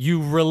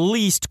 You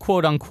released,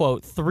 quote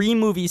unquote, 3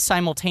 movies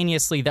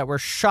simultaneously that were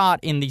shot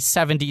in the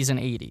 70s and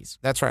 80s.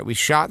 That's right. We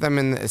shot them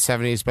in the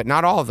 70s, but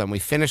not all of them. We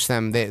finished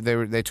them.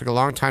 They took a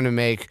long time to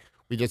make.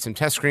 We did some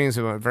test screenings.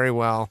 It went very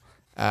well.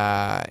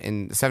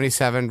 In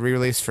 77,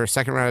 re-released for a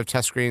second round of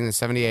test screenings in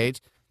 78.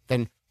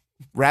 Then,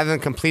 rather than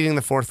completing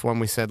the 4th one,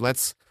 we said,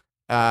 let's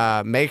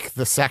make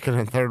the 2nd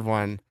and 3rd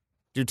one,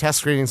 do test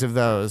screenings of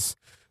those,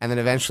 and then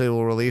eventually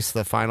we'll release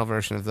the final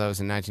version of those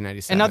in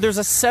 1997. And now there's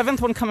a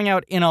 7th one coming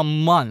out in a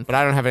month. But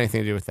I don't have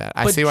anything to do with that.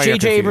 I but see why you're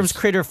confused. J.J. Abrams,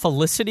 creator of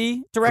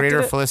Felicity, directed Creator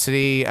of it?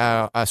 Felicity,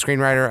 a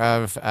screenwriter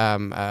of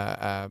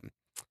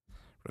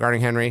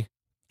Regarding Henry.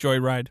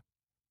 Joyride.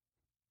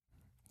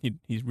 He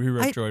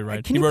rewrote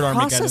Joyride. Can he you wrote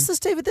process Armageddon. this,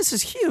 David? This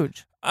is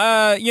huge.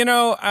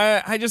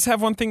 I just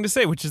have one thing to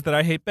say, which is that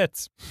I hate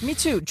bits. Me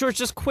too. George,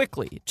 just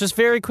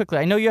very quickly.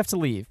 I know you have to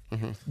leave.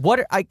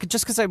 Mm-hmm.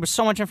 Just because I was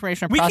so much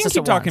information to we process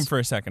can keep at talking once. for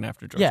a second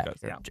after George goes.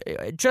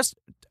 Yeah. Just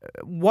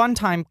one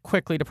time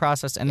quickly to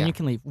process, and then you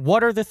can leave.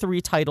 What are the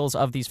 3 titles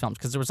of these films?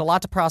 Because there was a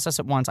lot to process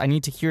at once. I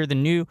need to hear the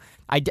new...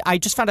 I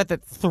just found out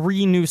that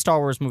 3 new Star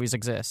Wars movies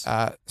exist.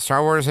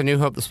 Star Wars A New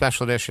Hope, the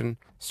Special Edition.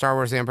 Star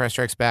Wars The Empire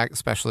Strikes Back,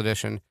 Special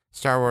Edition.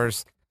 Star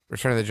Wars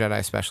Return of the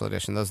Jedi, Special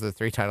Edition. Those are the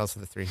 3 titles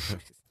of the 3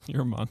 movies.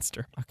 You're a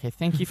monster. Okay,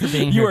 thank you for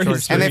being here,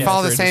 George. And they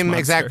follow the same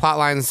exact plot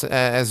lines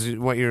as the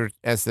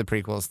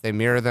prequels. They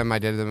mirror them. I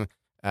did them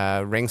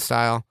ring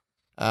style.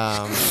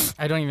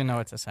 I don't even know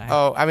what to say.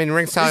 Oh, I mean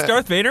ring style. Is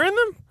Darth Vader in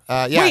them?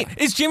 Yeah. Wait,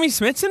 is Jimmy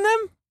Smits in them?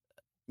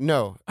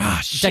 No.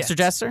 Ah, shit. Dexter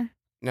Jester?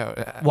 No.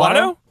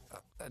 Watto?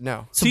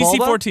 No.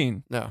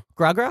 CC-14? No.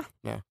 Gragra?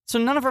 No. So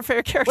none of our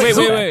favorite characters.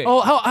 Wait.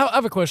 Oh, I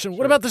have a question.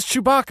 What about this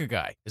Chewbacca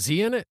guy? Is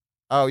he in it?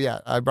 Oh, yeah.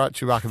 I brought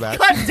Chewbacca back.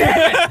 God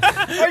damn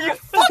it! Are you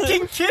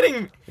fucking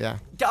kidding me? Yeah.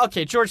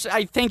 Okay, George,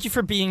 I thank you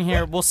for being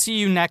here. We'll see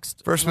you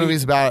next First week.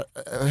 movie's about,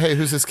 hey,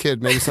 who's this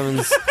kid? Maybe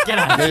someone's Get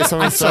out. maybe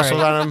something special sorry.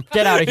 about him.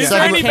 Get out of here. Is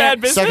there any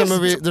bad business? Second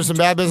movie, there's some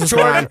bad business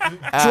going on.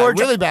 George,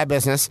 really bad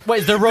business.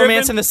 Wait, the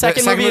romance in the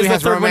second movie is the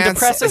has third one romance,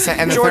 depressing?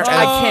 and the George, third-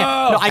 I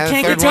can't. No, I and the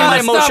can't third contain one-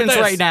 my Stop emotions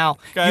this. right now.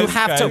 Guys, you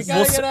have guys. to. We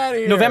gotta get out of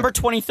here. November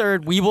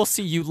 23rd, we will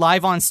see you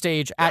live on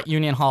stage at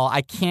Union Hall.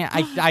 I can't.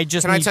 I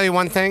just. Can I tell you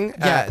one thing?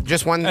 Yeah.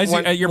 Just one.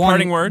 Your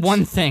parting words?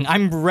 One thing.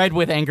 I'm red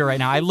with anger right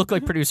now. I look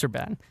like producer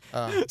Ben.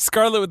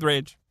 Scarlet with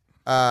rage.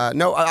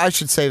 No, I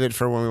should save it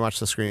for when we watch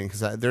the screening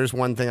because there's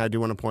one thing I do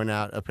want to point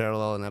out, a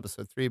parallel in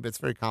episode 3, but it's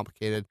very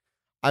complicated.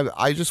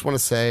 I just want to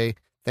say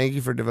thank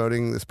you for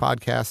devoting this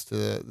podcast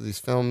to these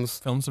films.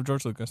 Films of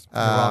George Lucas.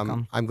 You're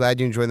welcome. I'm glad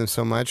you enjoyed them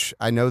so much.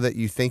 I know that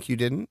you think you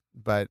didn't,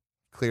 but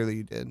clearly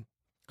you did.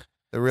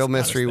 The real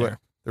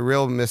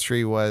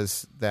mystery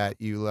was that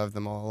you loved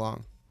them all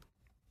along.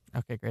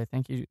 Okay, great.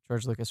 Thank you,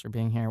 George Lucas, for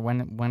being here.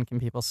 When can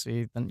people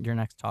see your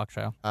next talk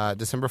show?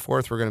 December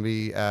 4th, we're going to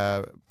be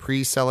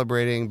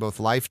pre-celebrating both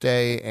Life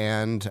Day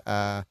and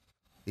that's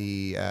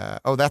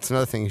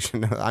another thing you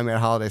should know. I made a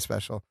holiday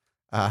special.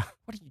 What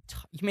are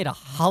you made a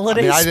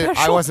holiday special?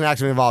 I wasn't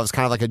actually involved. It's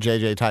kind of like a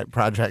JJ type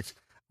project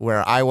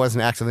where I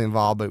wasn't actually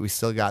involved, but they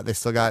still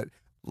got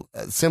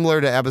similar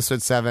to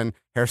episode 7,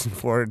 Harrison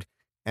Ford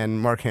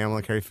and Mark Hamill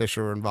and Carrie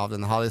Fisher were involved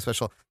in the holiday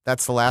special.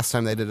 That's the last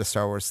time they did a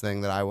Star Wars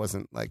thing that I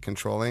wasn't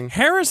controlling.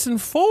 Harrison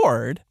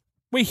Ford?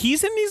 Wait,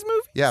 he's in these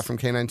movies? Yeah, from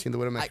K-19, The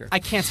Widowmaker. I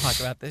can't talk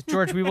about this.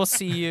 George, we will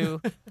see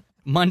you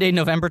Monday,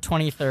 November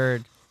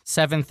 23rd,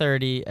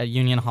 7:30 at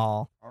Union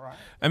Hall. All right.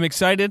 I'm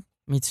excited.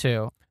 Me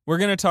too. We're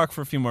going to talk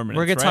for a few more minutes.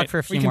 We're going to talk for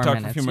a few more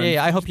minutes.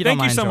 Yeah, I hope you don't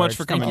mind, Thank you so much George.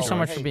 for coming. Thank you so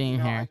much for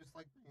being here. I just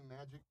like bringing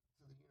magic to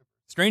the universe.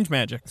 Strange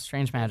magic.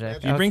 Strange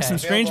magic. You bring some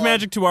strange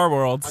magic to our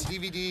worlds. On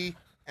DVD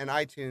and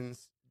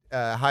iTunes,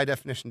 high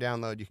definition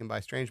download, you can buy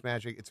Strange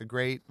Magic. It's a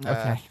great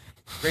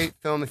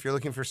film if you're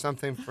looking for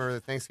something for the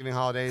Thanksgiving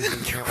holidays and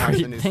you can't watch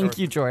the news. Thank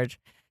you, George.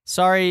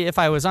 Sorry if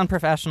I was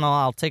unprofessional.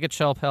 I'll take a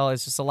chill pill.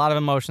 It's just a lot of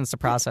emotions to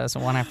process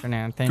in one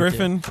afternoon. Thank you.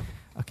 Griffin.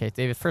 Okay,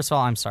 David, first of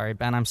all, I'm sorry.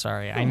 Ben, I'm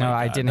sorry. I know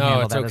I didn't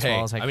handle that as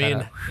well as I could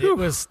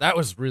have. That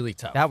was really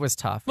tough. That was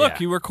tough. Look,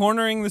 you were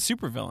cornering the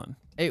supervillain.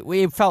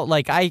 It felt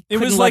like I couldn't It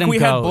was let like him we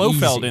go had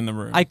Blofeld easy. in the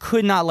room. I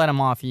could not let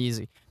him off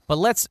easy. But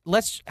let's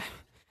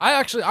I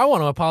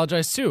want to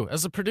apologize too.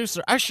 As a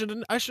producer, I should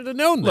have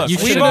known this. Look, You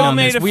we've should have all known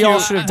made this. a We few. all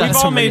should have done We've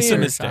all some made some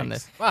research on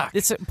mistakes.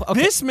 this. Fuck.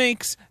 This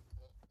makes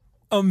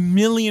a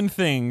million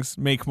things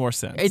make more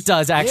sense. It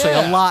does actually.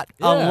 Yeah.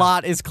 A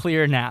lot is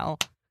clear now.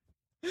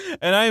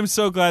 And I am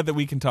so glad that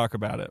we can talk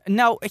about it.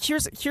 Now,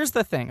 here's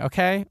the thing,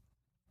 okay?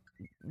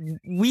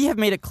 We have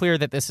made it clear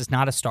that this is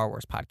not a Star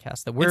Wars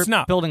podcast, that we're It's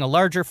not. building a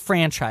larger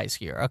franchise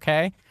here,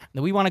 okay?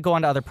 That we want to go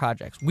on to other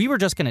projects. We were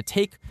just going to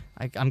take...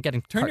 I'm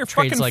getting Turn your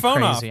trades fucking like phone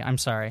crazy. I'm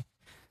sorry.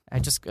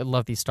 I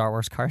love these Star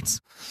Wars cards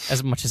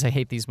as much as I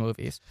hate these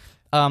movies.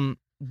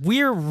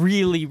 We're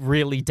really,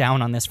 really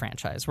down on this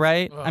franchise,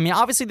 right? I mean,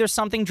 obviously there's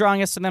something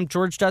drawing us to them.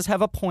 George does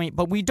have a point,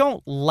 but we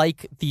don't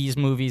like these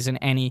movies in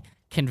any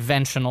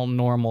conventional,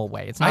 normal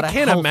way. It's not I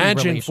can't healthy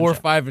imagine 4,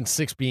 relationship. 5, and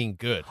 6 being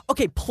good.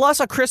 Okay, plus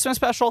a Christmas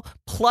special,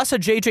 plus a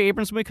J.J.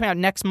 Abrams movie coming out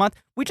next month.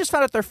 We just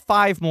found out there are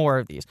 5 more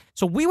of these.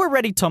 So we were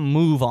ready to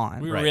move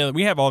on.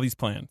 We have all these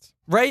plans.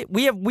 Right?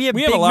 We have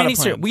big a lot of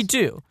miniseries.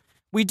 plans.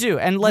 We do.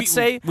 And let's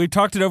say we've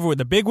talked it over with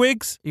the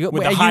bigwigs, with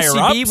the at higher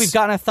UCB, ups. we've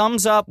gotten a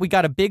thumbs up. We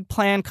got a big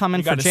plan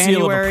coming for got a seal of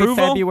January,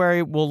 approval.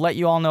 February. We'll let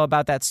you all know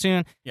about that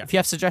soon. Yeah. If you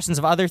have suggestions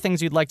of other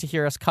things you'd like to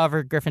hear us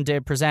cover, Griffin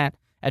David Present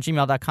at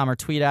gmail.com or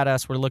tweet at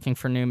us. We're looking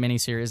for new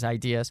miniseries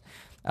ideas.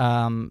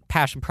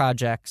 Passion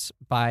projects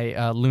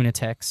by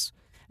lunatics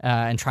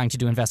and trying to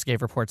do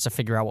investigative reports to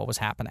figure out what was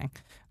happening.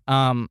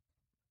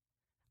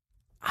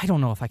 I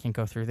don't know if I can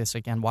go through this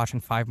again, watching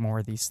 5 more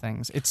of these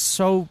things. It's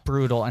so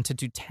brutal. And to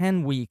do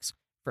 10 weeks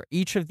for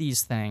each of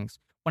these things,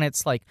 when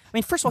it's like, I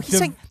mean, first of all, he's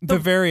saying... The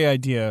very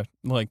idea,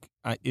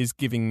 is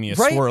giving me a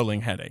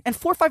swirling headache. And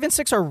 4, 5, and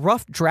 6 are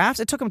rough drafts.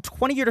 It took him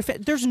 20 years to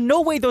fit. There's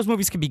no way those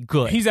movies can be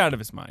good. He's out of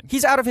his mind.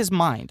 He's out of his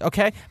mind,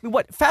 okay? I mean,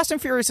 Fast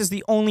and Furious is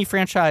the only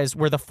franchise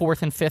where the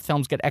 4th and 5th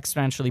films get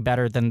exponentially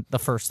better than the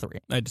first 3.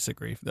 I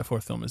disagree. The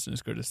 4th film isn't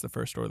as good as the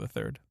first or the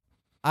third.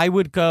 I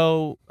would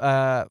go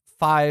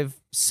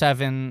 5,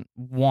 7,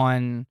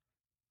 1,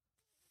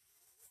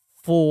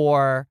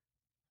 4,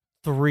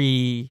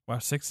 3. Wow,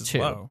 6 is 2.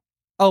 low.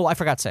 Oh, I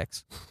forgot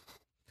 6.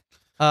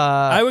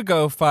 I would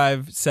go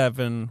 5,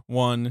 7,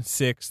 1,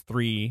 6,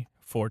 3,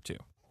 4, 2.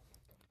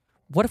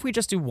 What if we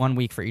just do 1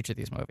 week for each of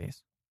these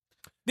movies?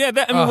 Yeah,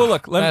 well,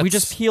 look. We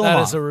just peel them That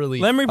off. is a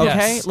relief. Let me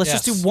Okay, yes, let's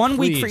just do 1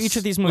 week for each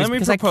of these movies. Let me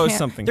because propose I can't,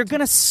 something. They're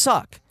gonna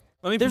suck.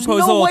 Let me There's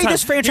propose a no little way time.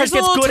 this franchise Here's a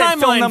gets little good at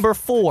film timeline. number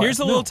 4. Here's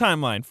a little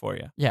timeline for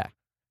you. Yeah.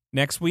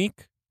 Next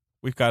week,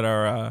 we've got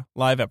our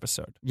live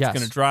episode. Yes. It's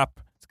gonna drop.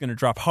 It's gonna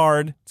drop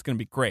hard. It's gonna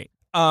be great.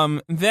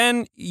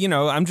 Then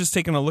I'm just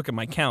taking a look at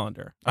my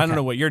calendar. I don't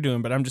know what you're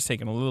doing, but I'm just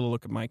taking a little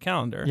look at my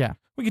calendar. Yeah.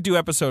 We could do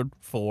episode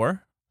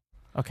 4.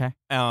 Okay.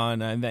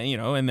 And then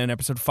and then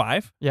episode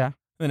 5. Yeah.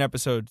 Then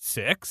episode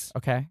 6.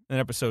 Okay. Then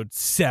episode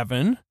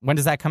 7. When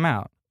does that come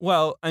out?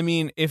 Well, I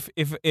mean, if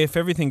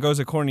everything goes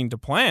according to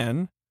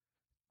plan,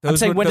 I'm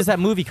saying, when does that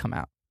movie come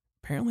out?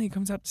 Apparently, it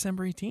comes out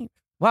December 18th.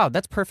 Wow,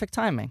 that's perfect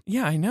timing.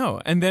 Yeah, I know.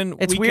 And then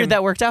It's we weird can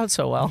that worked out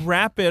so well.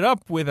 wrap it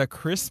up with a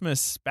Christmas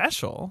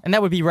special. And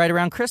that would be right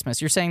around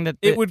Christmas. You're saying that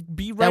It would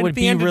be right that at would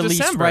the be end of released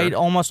December. right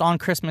almost on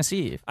Christmas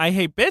Eve. I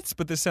hate bits,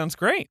 but this sounds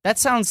great. That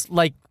sounds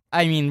like,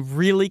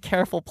 really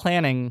careful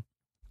planning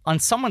on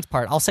someone's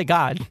part. I'll say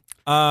God.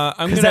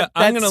 I'm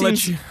gonna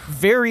let you.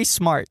 Very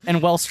smart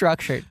and well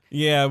structured.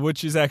 Yeah,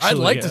 which is actually. I'd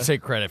like to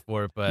take credit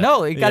for it, but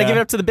no, you got to give it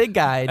up to the big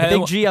guy, the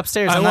big G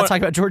upstairs. I'm not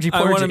talking about Georgie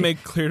Porgie. I want to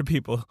make clear to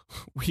people,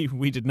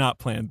 we did not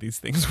plan these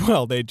things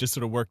well. They just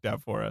sort of worked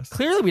out for us.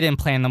 Clearly, we didn't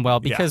plan them well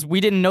because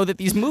we didn't know that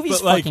these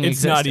movies but, fucking it's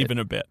existed. Not even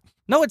a bit.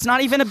 No, it's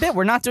not even a bit.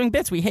 We're not doing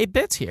bits. We hate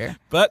bits here.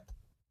 But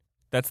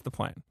that's the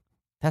plan.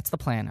 That's the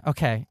plan.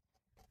 Okay.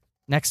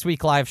 Next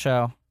week, live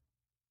show.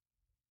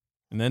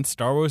 And then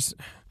Star Wars.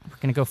 We're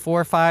going to go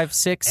 4, 5,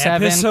 6,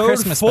 7. Episode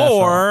Christmas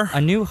 4. special.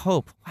 A New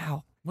Hope.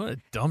 Wow. What a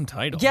dumb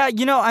title. Yeah,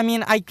 I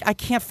mean, I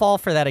can't fall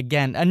for that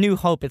again. A New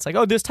Hope. It's like,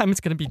 oh, this time it's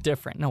going to be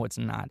different. No, it's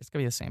not. It's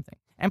going to be the same thing.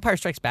 Empire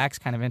Strikes Back's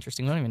kind of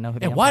interesting. We don't even know who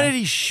the And why did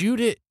he shoot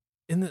it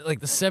in the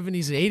 70s and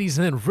 80s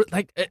and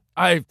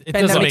then it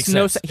doesn't make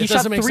sense. He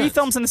shot 3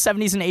 films in the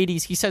 70s and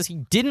 80s. He says he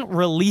didn't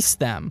release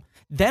them.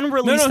 Then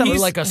released them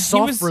like a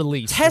soft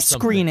release, test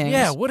screenings.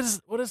 Yeah, what is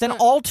then that?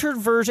 Altered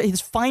version. His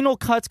final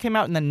cuts came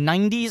out in the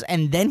 90s,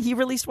 and then he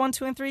released 1,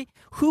 2, and 3.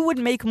 Who would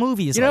make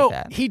movies like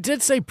that? He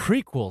did say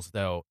prequels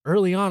though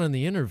early on in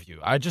the interview.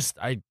 I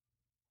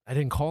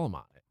didn't call him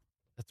on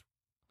it.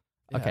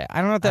 Okay, I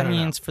don't know what that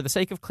means. For the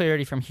sake of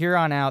clarity, from here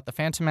on out, the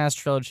Phantom Menace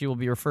trilogy will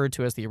be referred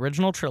to as the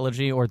original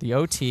trilogy or the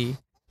OT.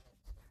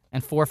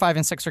 And 4, 5,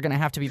 and 6 are going to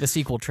have to be the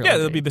sequel trilogy. Yeah,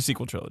 they'll be the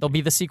sequel trilogy. They'll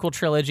be the sequel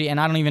trilogy, and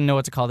I don't even know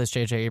what to call this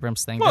J.J.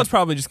 Abrams thing. Well, it's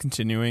probably just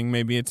continuing.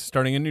 Maybe it's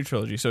starting a new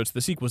trilogy, so it's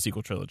the sequel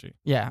trilogy.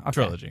 Yeah, okay.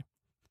 Trilogy.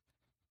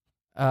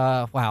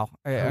 Wow.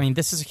 I mean,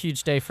 this is a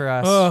huge day for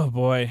us. Oh,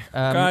 boy.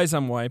 Guys,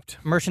 I'm wiped.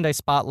 Merchandise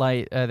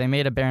Spotlight, they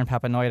made a Baron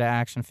Papanoida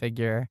action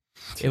figure.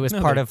 It was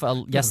part of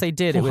a... Yes, they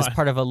did. It was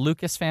part of a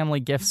Lucas family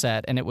gift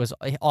set, and it was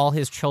all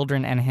his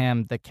children and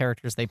him, the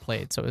characters they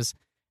played. So it was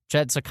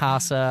Jet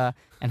Zakasa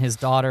and his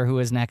daughter who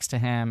was next to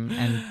him,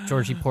 and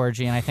Georgie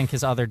Porgie, and I think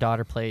his other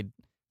daughter played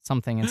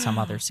something in some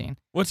other scene.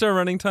 What's our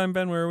running time,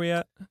 Ben? Where are we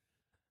at?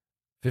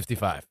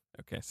 55.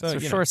 Okay, so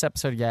shortest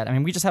episode yet. I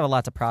mean, we just have a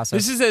lot to process.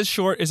 This is as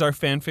short as our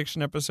fan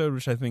fiction episode,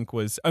 which I think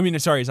was...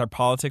 is our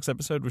politics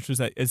episode, which was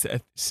a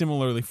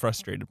similarly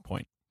frustrated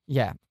point.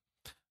 Yeah.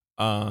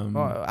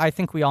 Well, I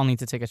think we all need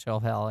to take a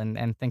chill hell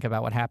and think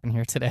about what happened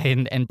here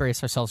today and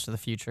brace ourselves for the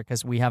future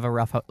because we have a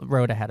rough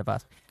road ahead of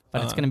us.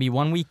 But it's going to be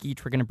 1 week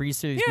each. We're going to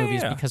breeze through these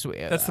movies because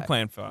that's the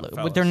plan, fellas.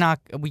 They're not.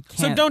 We can't.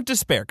 So don't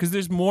despair because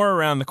there's more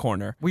around the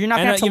corner. Well, you're not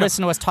going to have to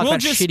listen to us talk about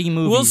shitty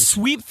movies. We'll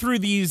sweep through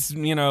these,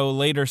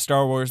 later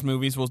Star Wars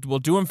movies. We'll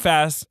do them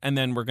fast, and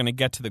then we're going to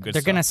get to the good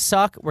stuff. They're going to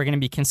suck. We're going to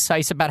be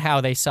concise about how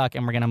they suck,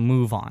 and we're going to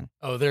move on.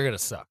 Oh, they're going to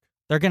suck.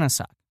 They're going to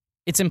suck.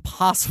 It's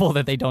impossible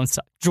that they don't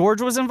suck.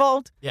 George was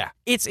involved? Yeah.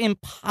 It's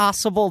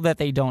impossible that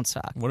they don't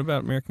suck. What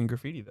about American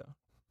Graffiti, though?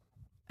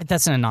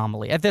 That's an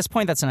anomaly. At this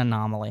point, that's an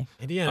anomaly.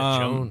 Indiana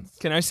Jones.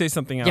 Can I say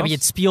something else? Yeah, but you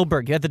had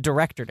Spielberg. You had the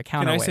director to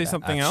counterweigh Can I say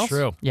something That's else?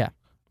 True. Yeah.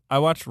 I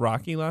watched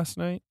Rocky last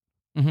night.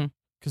 Mm-hmm.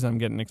 Because I'm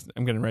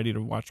getting ready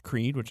to watch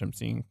Creed, which I'm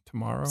seeing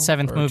tomorrow.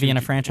 7th movie in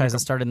a franchise that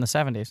started in the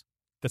 70s.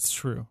 That's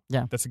true.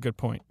 Yeah. That's a good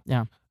point.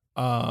 Yeah.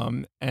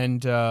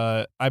 And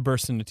I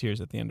burst into tears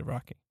at the end of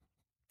Rocky.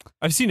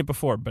 I've seen it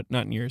before, but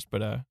not in years.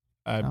 But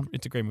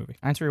it's a great movie.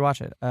 I need to rewatch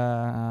it.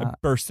 I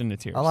burst into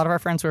tears. A lot of our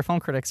friends who are film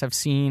critics have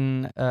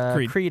seen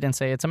Creed and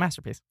say it's a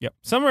masterpiece. Yep.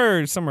 Some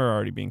are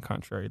already being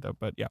contrary though,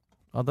 but yeah.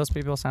 Well, those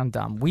people sound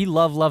dumb. We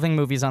love loving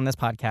movies on this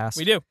podcast.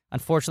 We do.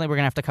 Unfortunately, we're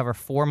going to have to cover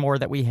 4 more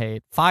that we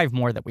hate, 5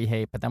 more that we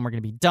hate, but then we're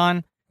going to be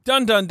done.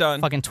 Done.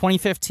 Fucking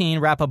 2015,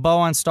 wrap a bow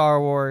on Star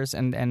Wars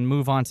and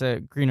move on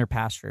to greener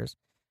pastures.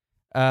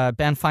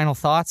 Ben, final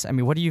thoughts? I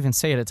mean, what do you even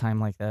say at a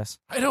time like this?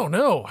 I don't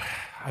know.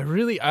 I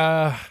really,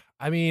 I'm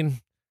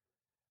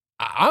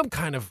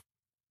kind of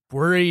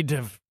worried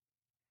of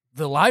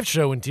the live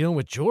show and dealing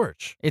with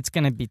George. It's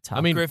going to be tough.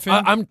 I mean, Griffin,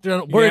 I'm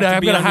worried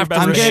I'm going to have to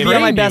I'm going to be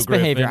on my best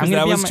behavior.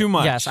 That was too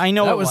much. Yes, I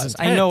know that it was. intense.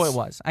 I know it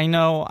was. I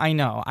know.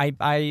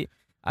 I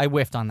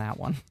whiffed on that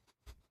one.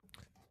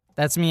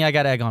 That's me. I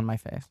got egg on my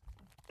face.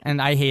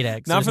 And I hate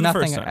eggs. Not There's for the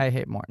nothing first time. I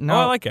hate more. No,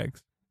 I like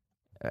eggs.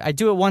 I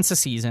do it once a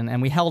season,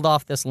 and we held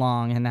off this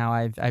long, and now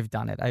I've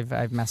done it.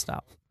 I've messed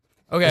up.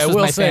 Okay, this I was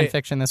will my say, fan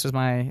fiction. This was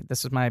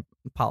my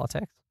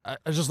politics. I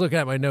was just looking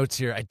at my notes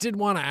here. I did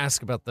want to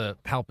ask about the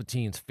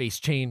Palpatine's face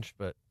change,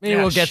 but maybe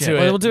we'll get to it.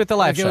 We'll do it at the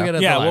live show.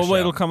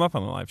 It'll come up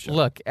on the live show.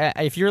 Look,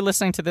 if you're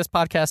listening to this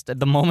podcast at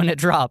the moment it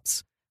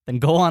drops, then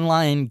go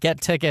online, get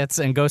tickets,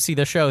 and go see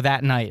the show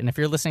that night. And if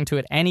you're listening to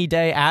it any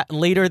day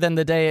later than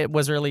the day it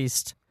was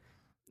released,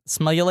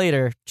 smell you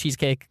later,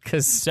 cheesecake.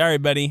 Because sorry,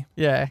 buddy.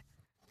 Yeah.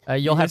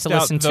 You'll have to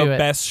listen to the it.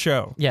 best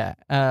show. Yeah,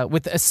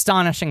 with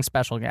astonishing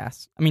special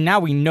guests. I mean, now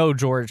we know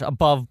George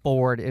above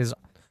board is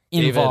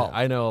involved.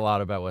 David, I know a lot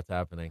about what's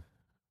happening.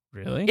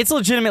 Really? It's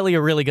legitimately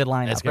a really good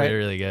lineup, It's going right? to be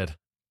really good.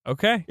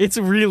 Okay. It's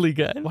really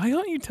good. Why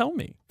don't you tell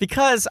me?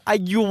 Because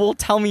you will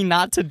tell me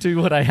not to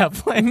do what I have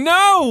planned.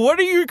 No! What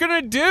are you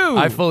going to do?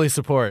 I fully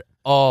support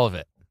all of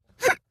it.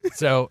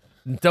 So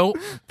don't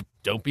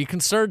be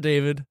concerned,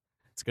 David.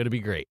 It's going to be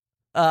great.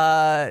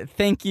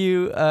 Thank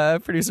you,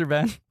 Producer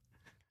Ben.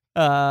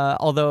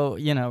 Although,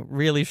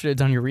 really should have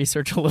done your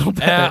research a little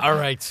bit. Yeah, all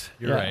right.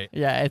 You're right.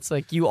 Yeah, it's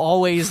like you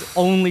always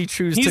only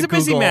choose to He's a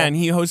busy Google. man.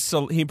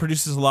 He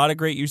produces a lot of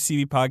great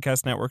UCB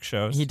Podcast Network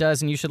shows. He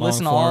does, and you should Long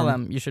listen to all of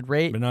form, them. You should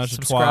rate, Menage a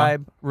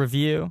subscribe,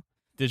 review.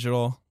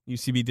 Digital,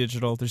 UCB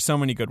Digital. There's so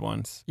many good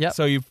ones. Yep.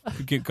 So you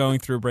get going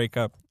through a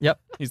breakup. Yep.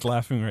 He's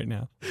laughing right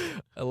now.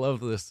 I love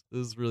this.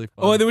 This is really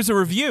fun. Oh, there was a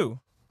review.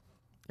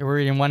 We're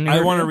reading one new I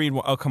review? want to read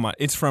one. Oh, come on.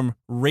 It's from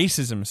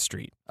Racism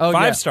Street. Oh,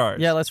 5 stars.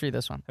 Yeah, let's read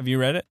this one. Have you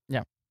read it?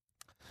 Yeah.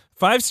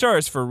 5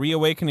 stars for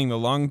reawakening the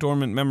long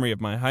dormant memory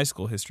of my high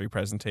school history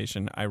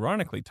presentation,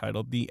 ironically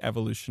titled The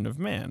Evolution of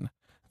Man.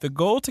 The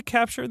goal to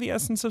capture the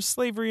essence of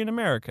slavery in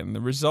America. The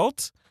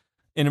result,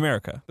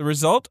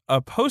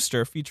 a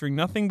poster featuring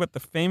nothing but the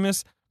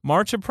famous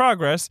March of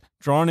Progress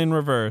drawn in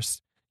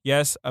reverse.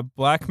 Yes, a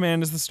black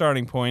man is the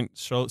starting point,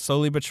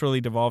 slowly but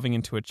surely devolving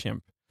into a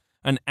chimp.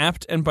 An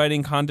apt and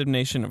biting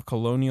condemnation of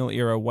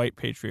colonial-era white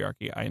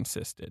patriarchy, I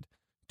insisted.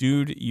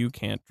 Dude, you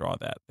can't draw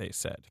that, they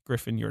said.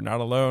 Griffin, you're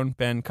not alone.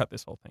 Ben, cut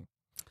this whole thing.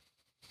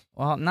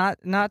 Well, not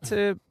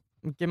to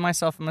give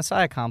myself a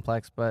messiah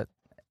complex, but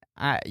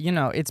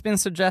it's been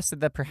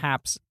suggested that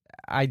perhaps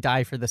I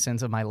die for the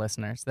sins of my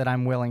listeners, that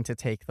I'm willing to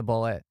take the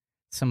bullet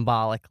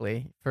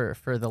symbolically for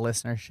the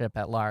listenership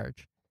at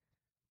large.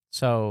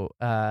 So,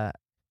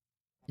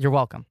 you're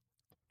welcome.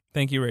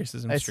 Thank you,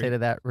 Racism Street. I say to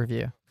that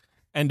review.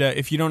 And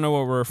if you don't know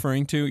what we're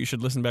referring to, you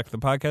should listen back to the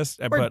podcast.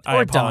 But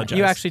I apologize. Don't.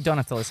 You actually don't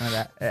have to listen to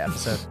that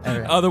episode.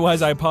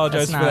 Otherwise, I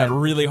apologize for that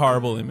really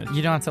horrible image.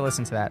 You don't have to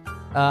listen to that.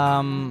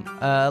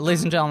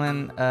 Ladies and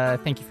gentlemen,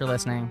 thank you for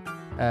listening.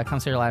 Come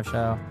to your live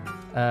show.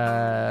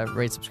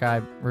 Rate,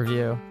 subscribe,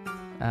 review.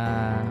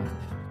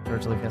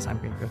 George Lucas, I'm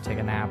going to go take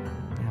a nap,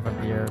 have a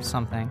beer or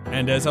something.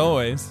 And as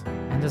always,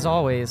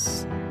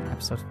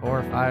 episodes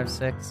 4, 5,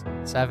 6,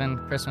 7,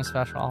 Christmas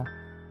special.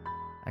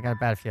 I got a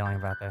bad feeling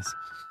about this.